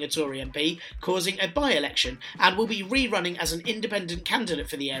as being a Tory MP, causing a by-election, and will be rerunning as an independent candidate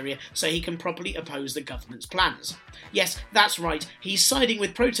for the area so he can properly oppose the government's plans. Yes, that's right, he's siding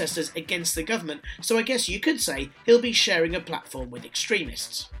with protesters against the government, so I guess you could say he'll be sharing a platform with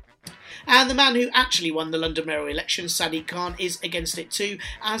extremists. And the man who actually won the London mayoral election, Sadiq Khan, is against it too,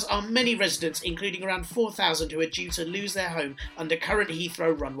 as are many residents, including around 4,000 who are due to lose their home under current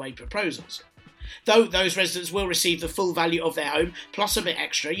Heathrow runway proposals. Though those residents will receive the full value of their home, plus a bit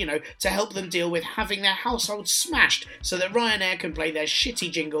extra, to help them deal with having their household smashed so that Ryanair can play their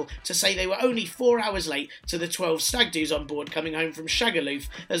shitty jingle to say they were only 4 hours late to the 12 stag doos on board coming home from Shagaloof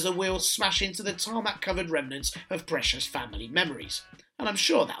as the wheels smash into the tarmac-covered remnants of precious family memories. And I'm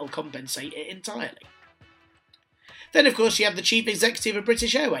sure that'll compensate it entirely. Then, of course, you have the chief executive of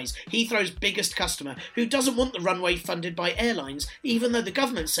British Airways, Heathrow's biggest customer, who doesn't want the runway funded by airlines, even though the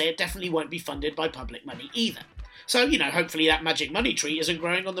government say it definitely won't be funded by public money either. So, hopefully that magic money tree isn't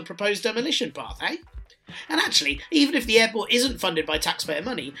growing on the proposed demolition path, eh? And actually, even if the airport isn't funded by taxpayer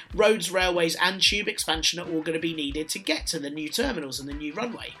money, roads, railways and tube expansion are all going to be needed to get to the new terminals and the new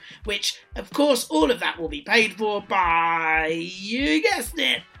runway, which, of course, all of that will be paid for by, you guessed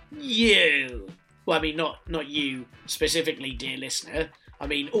it, you. Well, I mean, not you specifically, dear listener. I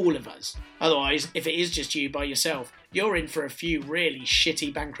mean, all of us. Otherwise, if it is just you by yourself, you're in for a few really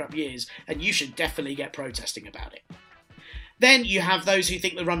shitty bankrupt years, and you should definitely get protesting about it. Then you have those who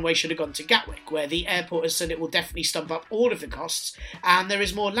think the runway should have gone to Gatwick, where the airport has said it will definitely stump up all of the costs, and there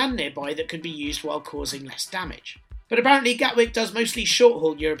is more land nearby that could be used while causing less damage. But apparently Gatwick does mostly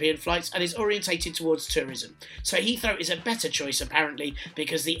short-haul European flights and is orientated towards tourism, so Heathrow is a better choice apparently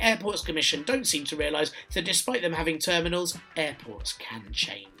because the Airports Commission don't seem to realise that despite them having terminals, airports can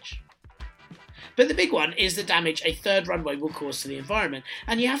change. But the big one is the damage a third runway will cause to the environment,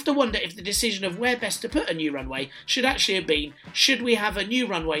 and you have to wonder if the decision of where best to put a new runway should actually have been, should we have a new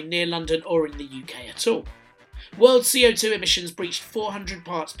runway near London or in the UK at all? World CO2 emissions breached 400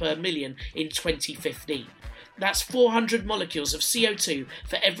 parts per million in 2015. That's 400 molecules of CO2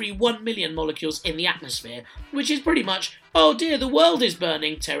 for every 1 million molecules in the atmosphere, which is pretty much, oh dear, the world is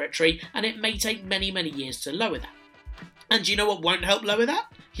burning territory, and it may take many, many years to lower that. And do you know what won't help lower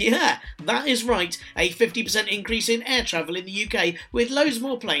that? Yeah, that is right, a 50% increase in air travel in the UK, with loads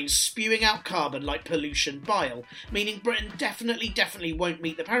more planes spewing out carbon like pollution bile, meaning Britain definitely won't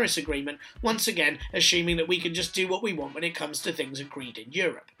meet the Paris Agreement, once again assuming that we can just do what we want when it comes to things agreed in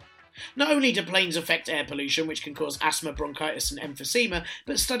Europe. Not only do planes affect air pollution, which can cause asthma, bronchitis and emphysema,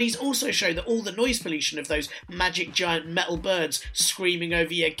 but studies also show that all the noise pollution of those magic giant metal birds screaming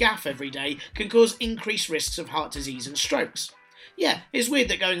over your gaff every day can cause increased risks of heart disease and strokes. Yeah, it's weird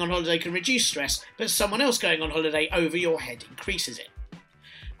that going on holiday can reduce stress, but someone else going on holiday over your head increases it.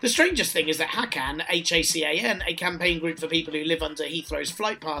 The strangest thing is that HACAN, H-A-C-A-N, a campaign group for people who live under Heathrow's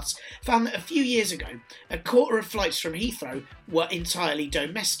flight paths, found that a few years ago, a quarter of flights from Heathrow were entirely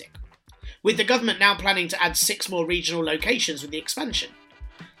domestic, with the government now planning to add 6 more regional locations with the expansion.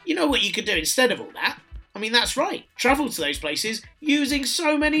 You know what you could do instead of all that? I mean, that's right, travel to those places using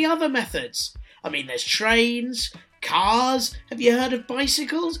so many other methods. I mean, there's trains, cars, have you heard of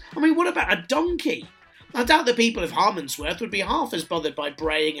bicycles? I mean, what about a donkey? I doubt the people of Harmondsworth would be half as bothered by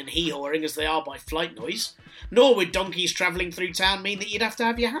braying and hee-hawing as they are by flight noise. Nor would donkeys travelling through town mean that you'd have to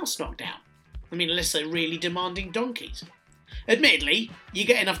have your house knocked down. I mean, unless they're really demanding donkeys. Admittedly, you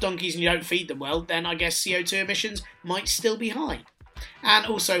get enough donkeys and you don't feed them well, then I guess CO2 emissions might still be high. And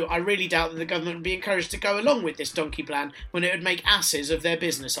also, I really doubt that the government would be encouraged to go along with this donkey plan when it would make asses of their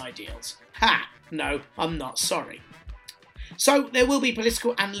business ideals. Ha! No, I'm not sorry. So, there will be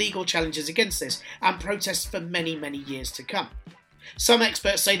political and legal challenges against this, and protests for many, many years to come. Some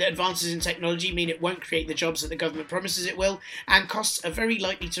experts say that advances in technology mean it won't create the jobs that the government promises it will, and costs are very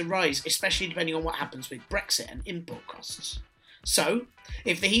likely to rise, especially depending on what happens with Brexit and import costs. So,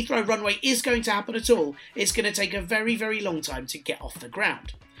 if the Heathrow runway is going to happen at all, it's going to take a very, very long time to get off the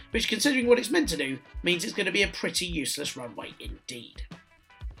ground, which, considering what it's meant to do, means it's going to be a pretty useless runway indeed.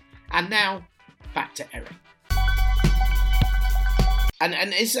 And now, back to Eric.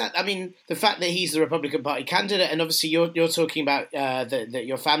 And is that, I mean, the fact that he's the Republican Party candidate, and obviously you're talking about that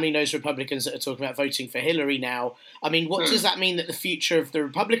your family knows Republicans that are talking about voting for Hillary now. I mean, what does that mean that the future of the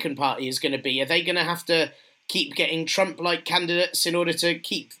Republican Party is going to be? Are they going to have to keep getting Trump-like candidates in order to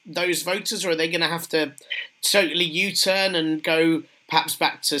keep those voters, or are they going to have to totally U-turn and go perhaps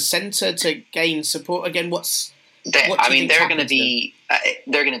back to centre to gain support again? They're going to be.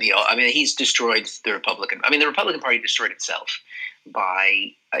 I mean, he's destroyed the Republican. I mean, the Republican Party destroyed itself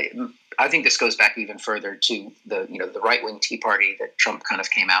by. I think this goes back even further to the right-wing Tea Party that Trump kind of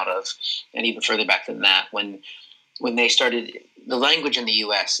came out of, and even further back than that when they started the language in the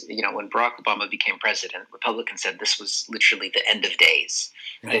U.S. When Barack Obama became president, Republicans said this was literally the end of days.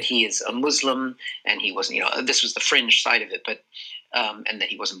 Right. That he is a Muslim and he wasn't. This was the fringe side of it, but. And that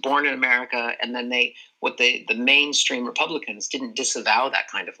he wasn't born in America, and then the mainstream Republicans didn't disavow that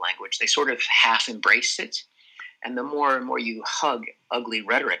kind of language. They sort of half embraced it, And the more and more you hug ugly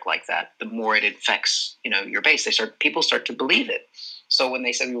rhetoric like that, the more it infects, your base. People start to believe it. So when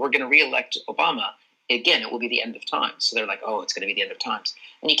they said we're going to reelect Obama, again, it will be the end of times. So they're like, oh, it's going to be the end of times.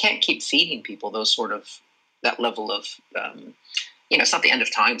 And you can't keep feeding people that level of, it's not the end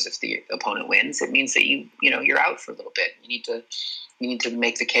of times if the opponent wins. It means that you're out for a little bit. You need to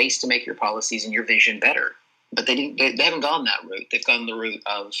make the case to make your policies and your vision better. But they haven't gone that route. They've gone the route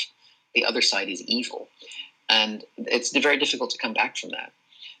of the other side is evil. And it's very difficult to come back from that.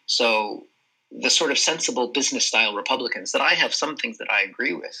 So the sort of sensible business style Republicans that I have some things that I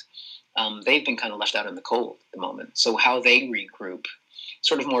agree with, they've been kind of left out in the cold at the moment. So how they regroup,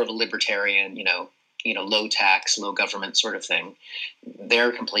 sort of more of a libertarian, low tax, low government sort of thing,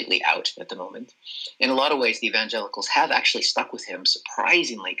 they're completely out at the moment. In a lot of ways, the evangelicals have actually stuck with him,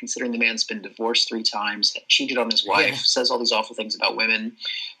 surprisingly, considering the man's been divorced 3 times, cheated on his wife, says all these awful things about women,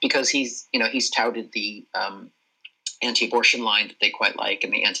 because he's touted the anti-abortion line that they quite like,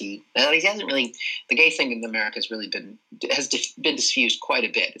 and he hasn't really, the gay thing in America has really been diffused quite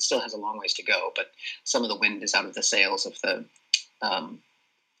a bit. It still has a long ways to go, but some of the wind is out of the sails of the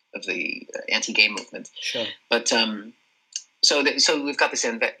anti-gay movement. Sure. But so we've got this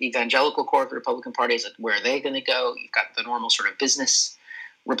evangelical core of the Republican Party. Is where are they going to go? You've got the normal sort of business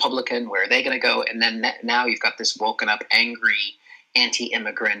Republican. Where are they going to go? And then now you've got this woken up, angry,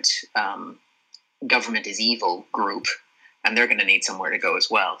 anti-immigrant, government is evil group, and they're going to need somewhere to go as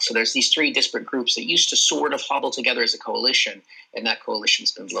well. So there's these 3 disparate groups that used to sort of hobble together as a coalition, and that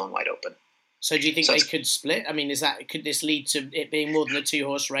coalition's been blown wide open. So do you think they could split? I mean, could this lead to it being more than a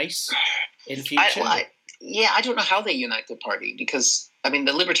 2-horse race in future? I don't know how they unite the party, because, I mean,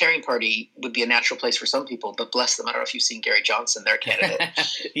 the Libertarian Party would be a natural place for some people, but bless them, I don't know if you've seen Gary Johnson, their candidate.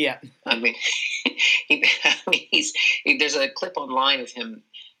 Yeah. I mean, there's a clip online of him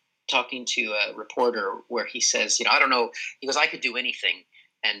talking to a reporter where he says, I don't know, he goes, I could do anything,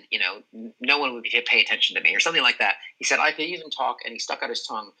 and, no one would pay attention to me, or something like that. He said, I could even talk, and he stuck out his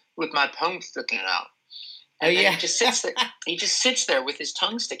tongue, with my tongue sticking out. And then he just sits there. He just sits there with his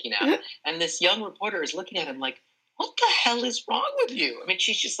tongue sticking out. And this young reporter is looking at him like, what the hell is wrong with you? I mean,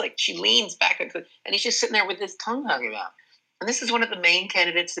 she's just like, she leans back, and he's just sitting there with his tongue hanging out. And this is one of the main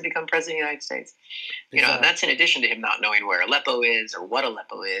candidates to become president of the United States. And that's in addition to him not knowing where Aleppo is or what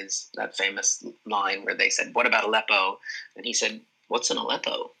Aleppo is, that famous line where they said, what about Aleppo? And he said, what's in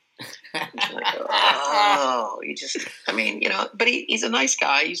Aleppo? Like, but he's a nice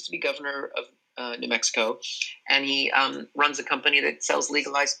guy. He used to be governor of New Mexico, and he runs a company that sells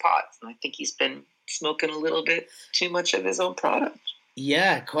legalized pot. And I think he's been smoking a little bit too much of his own product.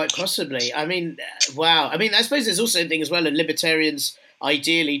 Yeah, quite possibly. I mean, wow. I mean, I suppose there's also a thing as well, and libertarians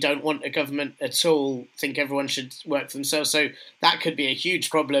ideally don't want a government at all, think everyone should work for themselves. So that could be a huge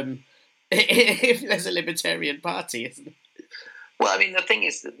problem if there's a libertarian party, isn't it? Well, I mean, the thing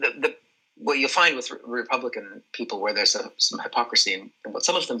is, what you'll find with Republican people, where there's some hypocrisy, and what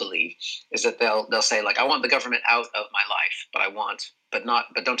some of them believe is that they'll say, like, I want the government out of my life, but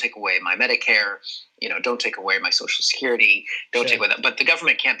don't take away my Medicare, don't take away my Social Security, don't take away that. But the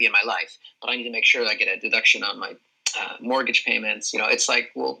government can't be in my life. But I need to make sure that I get a deduction on my mortgage payments. It's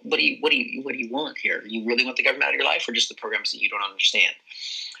like, well, what do you want here? You really want the government out of your life, or just the programs that you don't understand?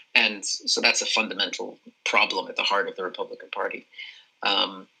 And so that's a fundamental problem at the heart of the Republican Party.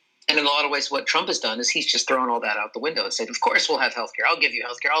 And in a lot of ways, what Trump has done is he's just thrown all that out the window and said, of course we'll have healthcare. I'll give you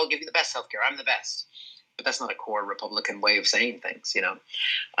healthcare. I'll give you the best healthcare. I'm the best. But that's not a core Republican way of saying things,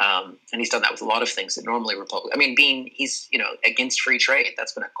 And he's done that with a lot of things that normally Republican. I mean, he's against free trade.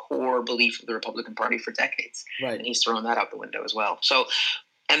 That's been a core belief of the Republican Party for decades. Right. And he's thrown that out the window as well. So,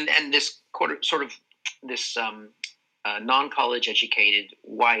 and this non-college educated,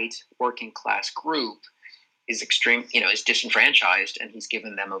 white, working class group is is disenfranchised, and he's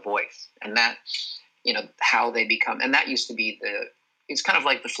given them a voice. And that, how they become, and that used to be it's kind of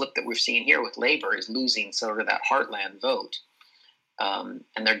like the flip that we're seeing here with Labor is losing sort of that heartland vote. And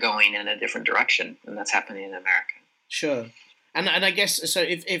they're going in a different direction, and that's happening in America. Sure. And I guess, so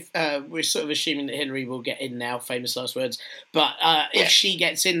if we're sort of assuming that Hillary will get in now, famous last words, but if she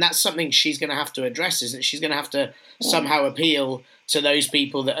gets in, that's something she's going to have to address, isn't it? She's going to have to somehow appeal to those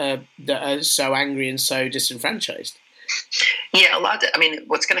people that are so angry and so disenfranchised. Yeah,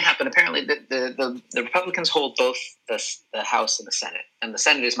 what's going to happen, apparently the Republicans hold both the House and the Senate, and the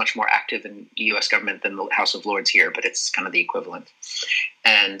Senate is much more active in the U.S. government than the House of Lords here, but it's kind of the equivalent.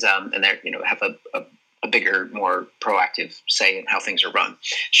 And they have a bigger, more proactive say in how things are run.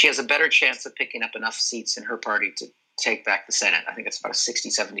 She has a better chance of picking up enough seats in her party to take back the Senate. I think it's about a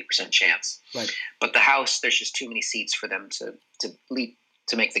 60-70% chance. Right. But the House, there's just too many seats for them to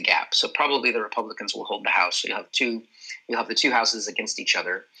to make the gap. So probably the Republicans will hold the House. So you'll have the two houses against each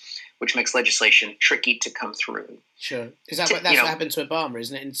other, which makes legislation tricky to come through. Sure. Is that's what happened to Obama,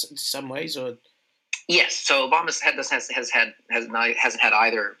 isn't it, in some ways? Or yes. So Obama hasn't had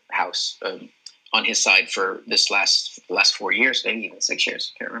either house on his side for this last 4 years, maybe even 6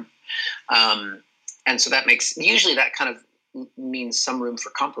 years. I can't remember. And so that kind of means some room for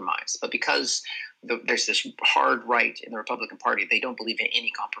compromise. But because there's this hard right in the Republican Party, they don't believe in any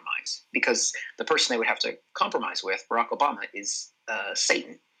compromise, because the person they would have to compromise with, Barack Obama, is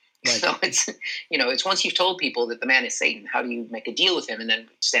Satan. Right. So it's once you've told people that the man is Satan, how do you make a deal with him and then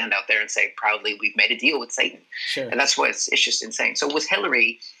stand out there and say proudly, we've made a deal with Satan? Sure. And that's why it's just insane. So with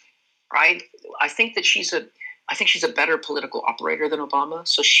Hillary, I think that she's a better political operator than Obama.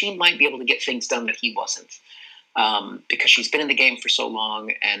 So she might be able to get things done that he wasn't, because she's been in the game for so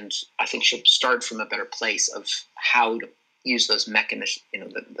long, and I think she'll start from a better place of how to use those mechanisms,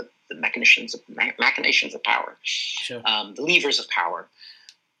 the machinations of power, sure. The levers of power.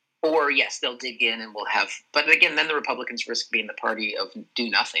 Or yes, they'll dig in and we'll have, but again, then the Republicans risk being the party of do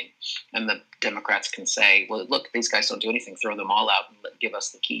nothing, and the Democrats can say, well, look, these guys don't do anything, throw them all out and give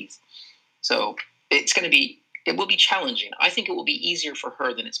us the keys. So it will be challenging. I think it will be easier for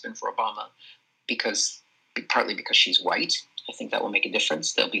her than it's been for Obama, partly because she's white. I think that will make a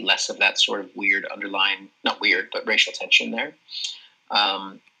difference. There'll be less of that sort of weird underlying, not weird, but racial tension there.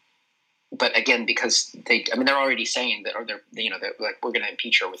 But again, because they're already saying that, or they're like, we're going to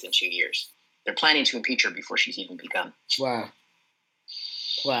impeach her within 2 years. They're planning to impeach her before she's even begun. Wow.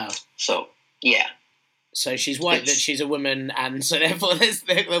 So, yeah. So she's white, that she's a woman, and so therefore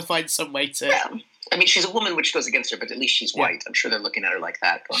they'll find some way to... Yeah. I mean, she's a woman, which goes against her, but at least she's white. I'm sure they're looking at her like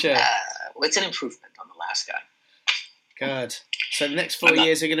that, going, sure. Well, it's an improvement on the last guy. God. So the next 4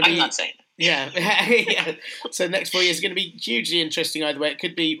 years are going to be... I'm not saying that. Yeah. Yeah. So the next 4 years are going to be hugely interesting either way. It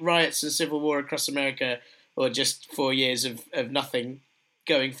could be riots and civil war across America, or just 4 years of nothing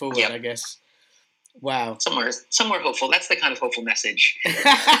going forward, I guess. Wow. Somewhere hopeful. That's the kind of hopeful message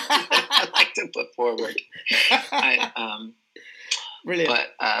I like to put forward. Brilliant.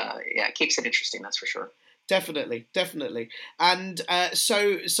 But it keeps it interesting, that's for sure. Definitely. And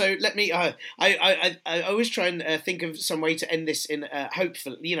so let me. I always try and think of some way to end this in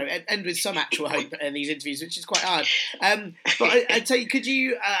hopefully, end with some actual hope in these interviews, which is quite hard. But I tell you, could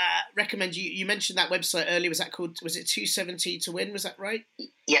you recommend? You mentioned that website earlier. Was it 270 to Win? Was that right?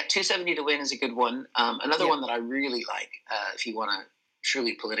 Yeah, 270 to Win is a good one. Another one that I really like, if you want to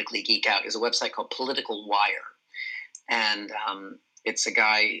truly politically geek out, is a website called Political Wire, and it's a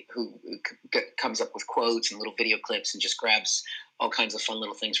guy who comes up with quotes and little video clips and just grabs all kinds of fun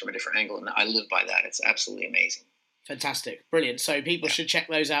little things from a different angle. And I live by that. It's absolutely amazing. Fantastic. Brilliant. So people should check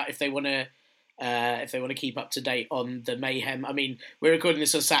those out if they want to keep up to date on the mayhem. I mean, we're recording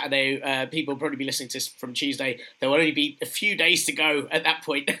this on Saturday. People will probably be listening to this from Tuesday. There will only be a few days to go at that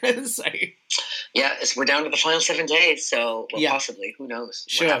point. So... Yeah, we're down to the final 7 days, so possibly, who knows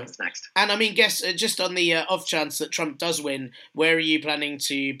what happens next. And I mean, just on the off chance that Trump does win, where are you planning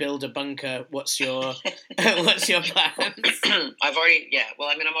to build a bunker? What's your plans? I'm already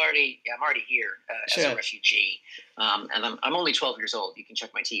here as a refugee, and I'm only 12 years old. You can check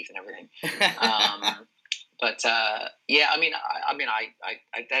my teeth and everything.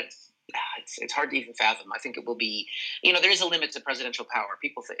 It's hard to even fathom. I think it will be, there is a limit to presidential power.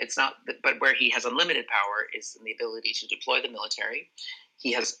 People think it's not, but where he has unlimited power is in the ability to deploy the military.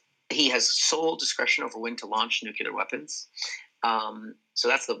 He has sole discretion over when to launch nuclear weapons. So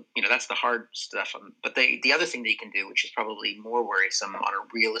that's the hard stuff. But the other thing that he can do, which is probably more worrisome on a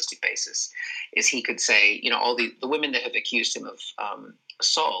realistic basis, is he could say, all the women that have accused him of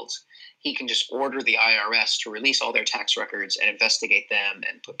assault, he can just order the IRS to release all their tax records and investigate them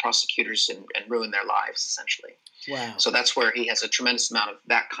and put prosecutors and ruin their lives, essentially. Wow. So that's where he has a tremendous amount of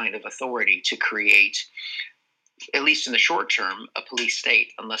that kind of authority to create, at least in the short term, a police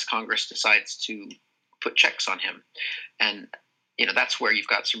state, unless Congress decides to put checks on him. And, that's where you've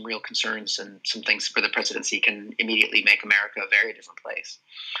got some real concerns and some things where the presidency can immediately make America a very different place.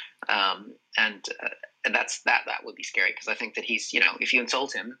 And that would be scary, because I think that he's, if you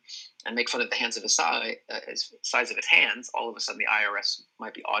insult him and make fun of the hands of his size of his hands, all of a sudden the IRS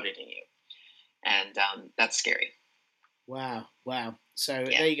might be auditing you, and that's scary. Wow. So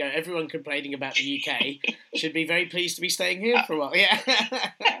there you go. Everyone complaining about the UK should be very pleased to be staying here for a while. Yeah.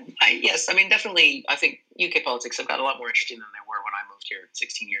 Yes, I mean, definitely. I think UK politics have got a lot more interesting than they were when I moved here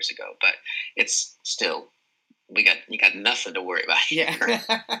 16 years ago. But it's still, you got nothing to worry about here.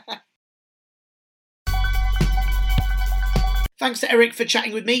 Yeah. Thanks to Eric for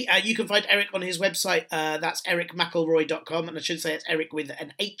chatting with me. You can find Eric on his website. That's ericmcelroy.com, and I should say it's Eric with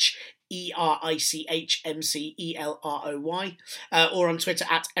an H, ERICHMCELROY, or on Twitter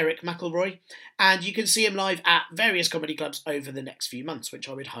at Eric McElroy. And you can see him live at various comedy clubs over the next few months, which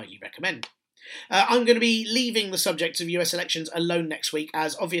I would highly recommend. I'm going to be leaving the subject of US elections alone next week,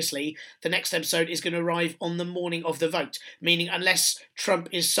 as obviously the next episode is going to arrive on the morning of the vote, meaning unless Trump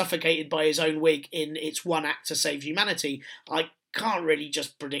is suffocated by his own wig in its one act to save humanity, I can't really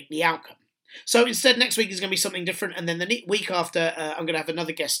just predict the outcome. So instead, next week is going to be something different, and then the week after, I'm going to have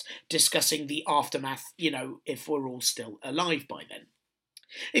another guest discussing the aftermath, if we're all still alive by then.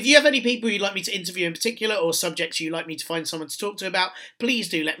 If you have any people you'd like me to interview in particular, or subjects you'd like me to find someone to talk to about, please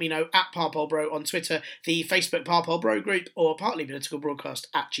do let me know at ParpolBro on Twitter, the Facebook ParpolBro group, or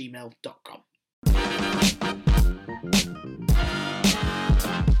partlypoliticalbroadcast@gmail.com.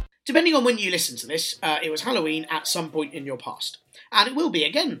 Depending on when you listen to this, it was Halloween at some point in your past. And it will be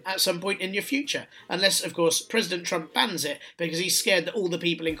again at some point in your future, unless, of course, President Trump bans it because he's scared that all the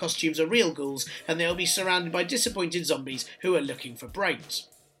people in costumes are real ghouls and they'll be surrounded by disappointed zombies who are looking for brains.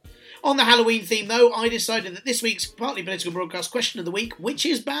 On the Halloween theme, though, I decided that this week's Partly Political Broadcast Question of the Week, which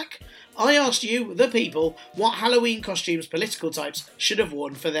is back, I asked you, the people, what Halloween costumes political types should have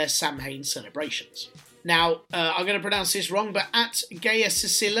worn for their Samhain celebrations. Now, I'm going to pronounce this wrong, but at Gaia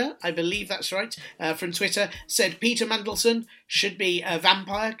Cecilia, I believe that's right, from Twitter, said Peter Mandelson should be a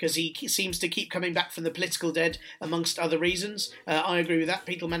vampire because he seems to keep coming back from the political dead, amongst other reasons. I agree with that.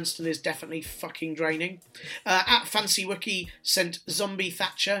 Peter Mandelson is definitely fucking draining. At Fancy Wookie sent Zombie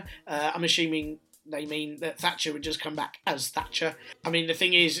Thatcher. I'm assuming they mean that Thatcher would just come back as Thatcher. I mean, the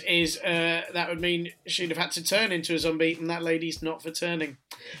thing is that would mean she'd have had to turn into a zombie, and that lady's not for turning.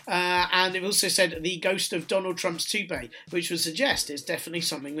 And it also said the ghost of Donald Trump's toupee, which would suggest it's definitely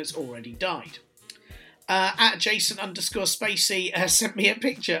something that's already died. At Jason_Spacey sent me a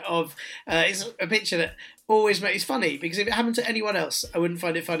picture of, it's a picture that always makes it funny, because if it happened to anyone else, I wouldn't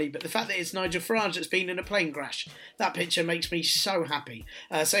find it funny, but the fact that it's Nigel Farage that's been in a plane crash, that picture makes me so happy.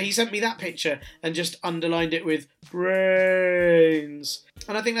 So he sent me that picture and just underlined it with brains.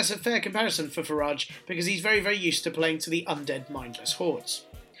 And I think that's a fair comparison for Farage, because he's very, very used to playing to the undead mindless hordes.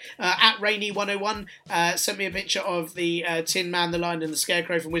 At Rainy101 sent me a picture of the Tin Man, the Lion and the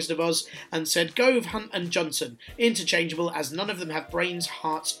Scarecrow from Wizard of Oz and said Gove, Hunt and Johnson, interchangeable as none of them have brains,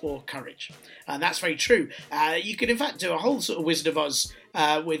 hearts or courage. And that's very true. You could in fact do a whole sort of Wizard of Oz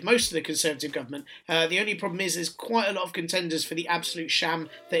with most of the Conservative government. The only problem is there's quite a lot of contenders for the absolute sham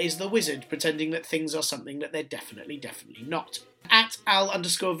that is the wizard, pretending that things are something that they're definitely not. At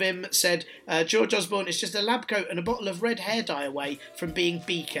Al_Vim said, George Osborne is just a lab coat and a bottle of red hair dye away from being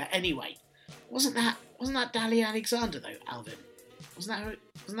Beaker anyway. Wasn't that Dali Alexander though, Alvin? Wasn't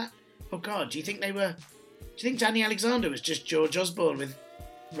that? Oh God, do you think Danny Alexander was just George Osborne with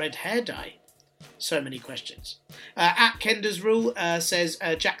red hair dye? So many questions. At Kenda's Rule says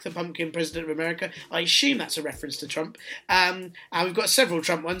Jack the Pumpkin, President of America. I assume that's a reference to Trump. And we've got several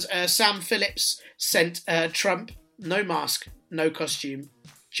Trump ones. Sam Phillips sent Trump, no mask, no costume,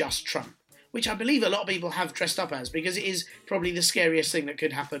 just Trump, which I believe a lot of people have dressed up as, because it is probably the scariest thing that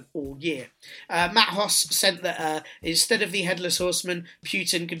could happen all year. Matt Hoss sent that instead of the headless horseman,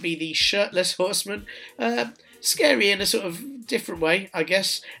 Putin could be the shirtless horseman. Scary in a sort of different way, I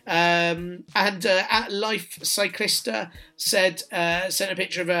guess. And at Life Cyclista sent a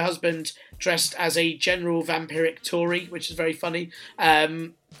picture of her husband dressed as a general vampiric Tory, which is very funny.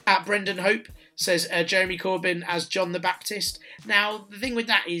 At Brendan Hope says Jeremy Corbyn as John the Baptist. Now, the thing with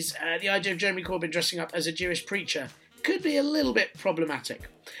that is the idea of Jeremy Corbyn dressing up as a Jewish preacher could be a little bit problematic.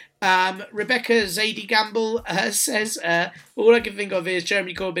 Rebecca Zadie Gamble says, all I can think of is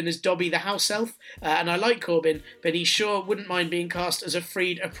Jeremy Corbyn as Dobby the house elf, and I like Corbyn, but he sure wouldn't mind being cast as a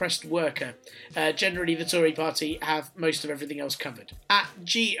freed, oppressed worker. Generally, the Tory party have most of everything else covered. At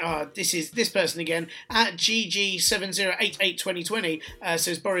this person again, at GG70882020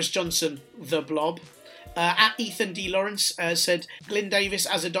 says Boris Johnson, the Blob. At Ethan D. Lawrence said Glyn Davis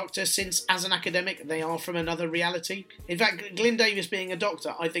as a doctor, since as an academic they are from another reality. In fact, Glyn Davis being a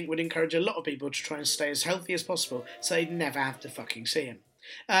doctor I think would encourage a lot of people to try and stay as healthy as possible so they'd never have to fucking see him.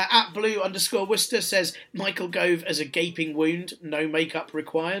 At Blue_Worcester says Michael Gove as a gaping wound, no makeup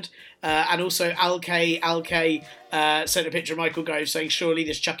required. And also Alk sent a picture of Michael Gove saying surely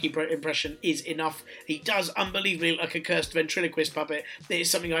this Chucky impression is enough. He does unbelievably look like a cursed ventriloquist puppet. It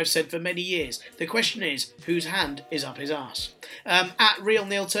is something I've said for many years. The question is, whose hand is up his arse? At Real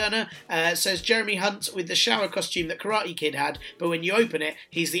Neil Turner says Jeremy Hunt with the shower costume that Karate Kid had, but when you open it,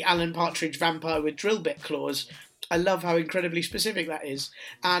 he's the Alan Partridge vampire with drill bit claws. I love how incredibly specific that is.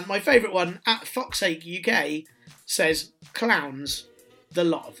 And my favourite one, at Foxake UK, says clowns, the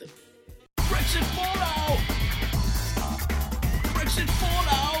lot of them. Brexit fallout! Brexit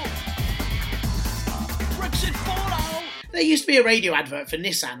fallout! Brexit fallout! There used to be a radio advert for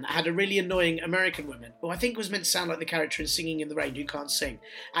Nissan that had a really annoying American woman, who I think was meant to sound like the character in Singing in the Rain who can't sing,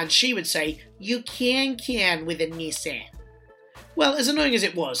 and she would say, "You can with a Nissan." Well, as annoying as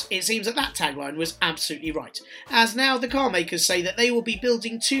it was, it seems that tagline was absolutely right, as now the car makers say that they will be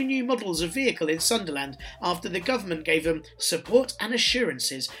building 2 new models of vehicle in Sunderland after the government gave them support and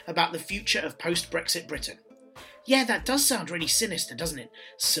assurances about the future of post-Brexit Britain. Yeah, that does sound really sinister, doesn't it?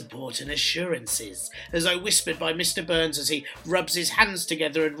 Support and assurances, as though whispered by Mr. Burns as he rubs his hands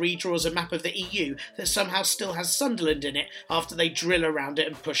together and redraws a map of the EU that somehow still has Sunderland in it after they drill around it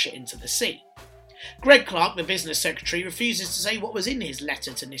and push it into the sea. Greg Clark, the business secretary, refuses to say what was in his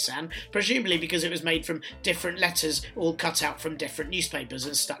letter to Nissan, presumably because it was made from different letters all cut out from different newspapers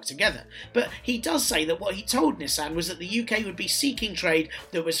and stuck together. But he does say that what he told Nissan was that the UK would be seeking trade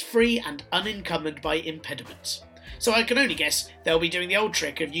that was free and unencumbered by impediments. So I can only guess they'll be doing the old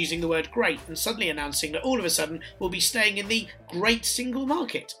trick of using the word great and suddenly announcing that all of a sudden we'll be staying in the great single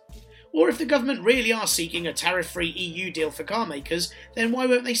market. Or if the government really are seeking a tariff-free EU deal for car makers, then why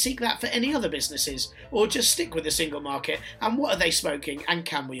won't they seek that for any other businesses? Or just stick with the single market, and what are they smoking, and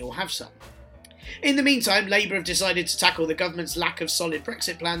can we all have some? In the meantime, Labour have decided to tackle the government's lack of solid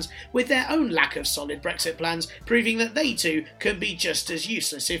Brexit plans with their own lack of solid Brexit plans, proving that they too can be just as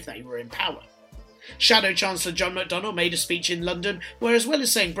useless if they were in power. Shadow Chancellor John McDonnell made a speech in London where, as well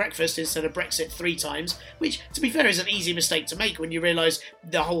as saying breakfast instead of Brexit 3 times, which to be fair is an easy mistake to make when you realise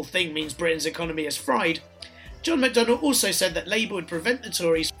the whole thing means Britain's economy is fried, John McDonnell also said that Labour would prevent the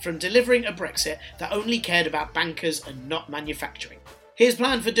Tories from delivering a Brexit that only cared about bankers and not manufacturing. His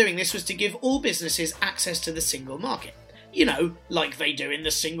plan for doing this was to give all businesses access to the single market. You know, like they do in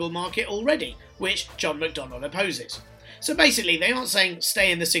the single market already, which John McDonnell opposes. So basically, they aren't saying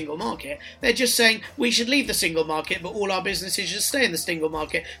stay in the single market, they're just saying we should leave the single market, but all our businesses should stay in the single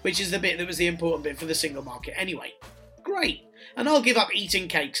market, which is the bit that was the important bit for the single market anyway. Great. And I'll give up eating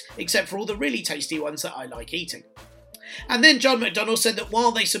cakes, except for all the really tasty ones that I like eating. And then John McDonnell said that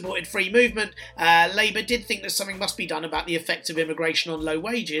while they supported free movement, Labour did think that something must be done about the effect of immigration on low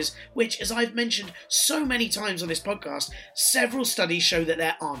wages, which, as I've mentioned so many times on this podcast, several studies show that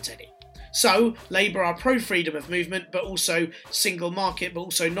there aren't any. So, Labour are pro-freedom of movement, but also single market, but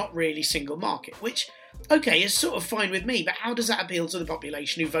also not really single market, which, okay, is sort of fine with me, but how does that appeal to the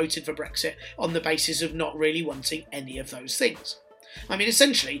population who voted for Brexit on the basis of not really wanting any of those things? I mean,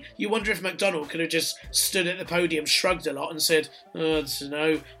 essentially, you wonder if McDonnell could have just stood at the podium, shrugged a lot and said, I don't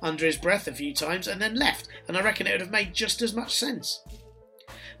know, under his breath a few times, and then left, and I reckon it would have made just as much sense.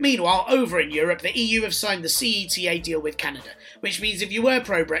 Meanwhile, over in Europe, the EU have signed the CETA deal with Canada, which means if you were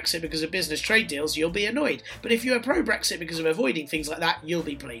pro-Brexit because of business trade deals, you'll be annoyed. But if you are pro-Brexit because of avoiding things like that, you'll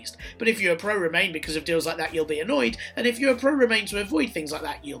be pleased. But if you are pro-Remain because of deals like that, you'll be annoyed. And if you are pro-Remain to avoid things like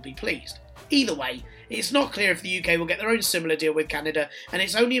that, you'll be pleased. Either way, it's not clear if the UK will get their own similar deal with Canada, and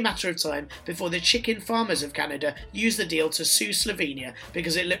it's only a matter of time before the chicken farmers of Canada use the deal to sue Slovenia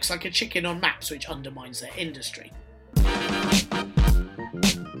because it looks like a chicken on maps, which undermines their industry.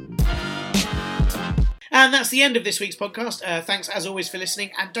 And that's the end of this week's podcast. Thanks as always for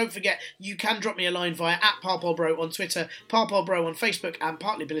listening, and don't forget you can drop me a line via @ParpolBro on Twitter, ParpolBro on Facebook, and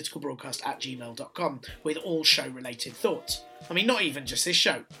partlypoliticalbroadcast@gmail.com with all show related thoughts. I mean, not even just this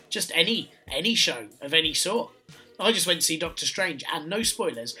show, just any show of any sort. I just went to see Doctor Strange, and no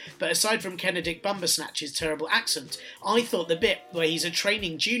spoilers, but aside from Benedict Cumberbatch's terrible accent, I thought the bit where he's a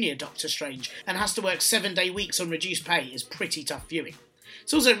training junior Doctor Strange and has to work 7-day weeks on reduced pay is pretty tough viewing.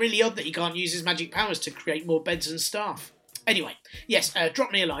 It's also really odd that he can't use his magic powers to create more beds and staff. Anyway, yes,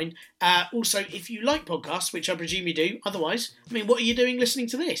 drop me a line. Also, if you like podcasts, which I presume you do, otherwise, I mean, what are you doing listening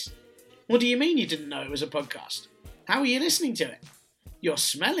to this? What do you mean you didn't know it was a podcast? How are you listening to it? You're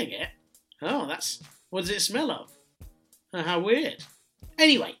smelling it? Oh, what does it smell of? How weird.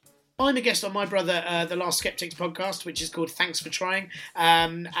 Anyway, I'm a guest on my brother, The Last Skeptics podcast, which is called Thanks for Trying,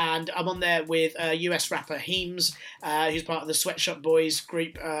 and I'm on there with US rapper Heems, who's part of the Sweatshop Boys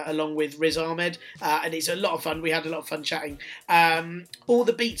group, along with Riz Ahmed, and it's a lot of fun. We had a lot of fun chatting. All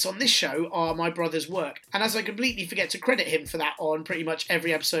the beats on this show are my brother's work, and as I completely forget to credit him for that on pretty much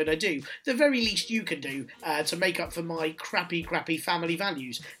every episode I do, the very least you can do to make up for my crappy family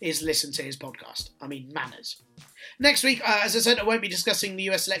values is listen to his podcast. I mean, manners. Next week, as I said, I won't be discussing the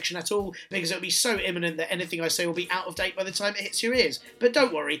US election at all because it'll be so imminent that anything I say will be out of date by the time it hits your ears. But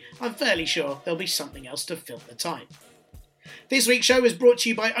don't worry, I'm fairly sure there'll be something else to fill the time. This week's show is brought to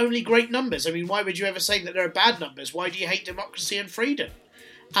you by Only Great Numbers. I mean, why would you ever say that there are bad numbers? Why do you hate democracy and freedom?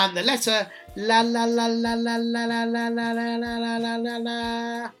 And the letter la la la la la la la la la la la la la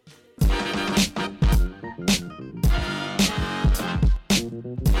la.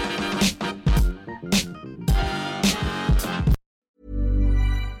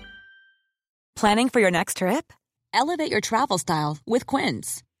 Planning for your next trip? Elevate your travel style with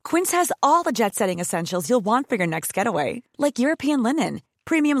Quince. Quince has all the jet-setting essentials you'll want for your next getaway, like European linen,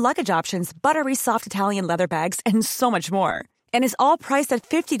 premium luggage options, buttery soft Italian leather bags, and so much more. And is all priced at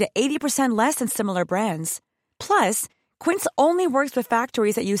 50 to 80% less than similar brands. Plus, Quince only works with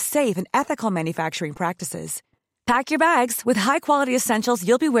factories that use safe and ethical manufacturing practices. Pack your bags with high-quality essentials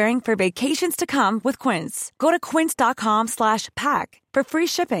you'll be wearing for vacations to come with Quince. Go to quince.com/pack for free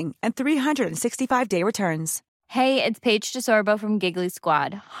shipping and 365-day returns. Hey, it's Paige DeSorbo from Giggly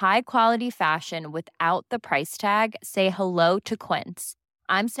Squad. High quality fashion without the price tag. Say hello to Quince.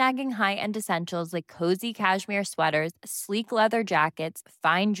 I'm snagging high-end essentials like cozy cashmere sweaters, sleek leather jackets,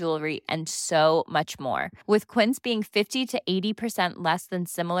 fine jewelry, and so much more. With Quince being 50 to 80% less than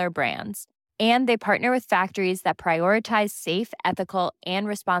similar brands. And they partner with factories that prioritize safe, ethical, and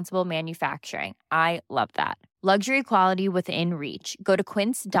responsible manufacturing. I love that. Luxury quality within reach. Go to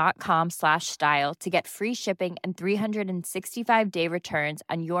quince.com/style to get free shipping and 365-day returns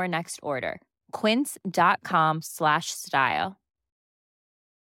on your next order. Quince.com/style.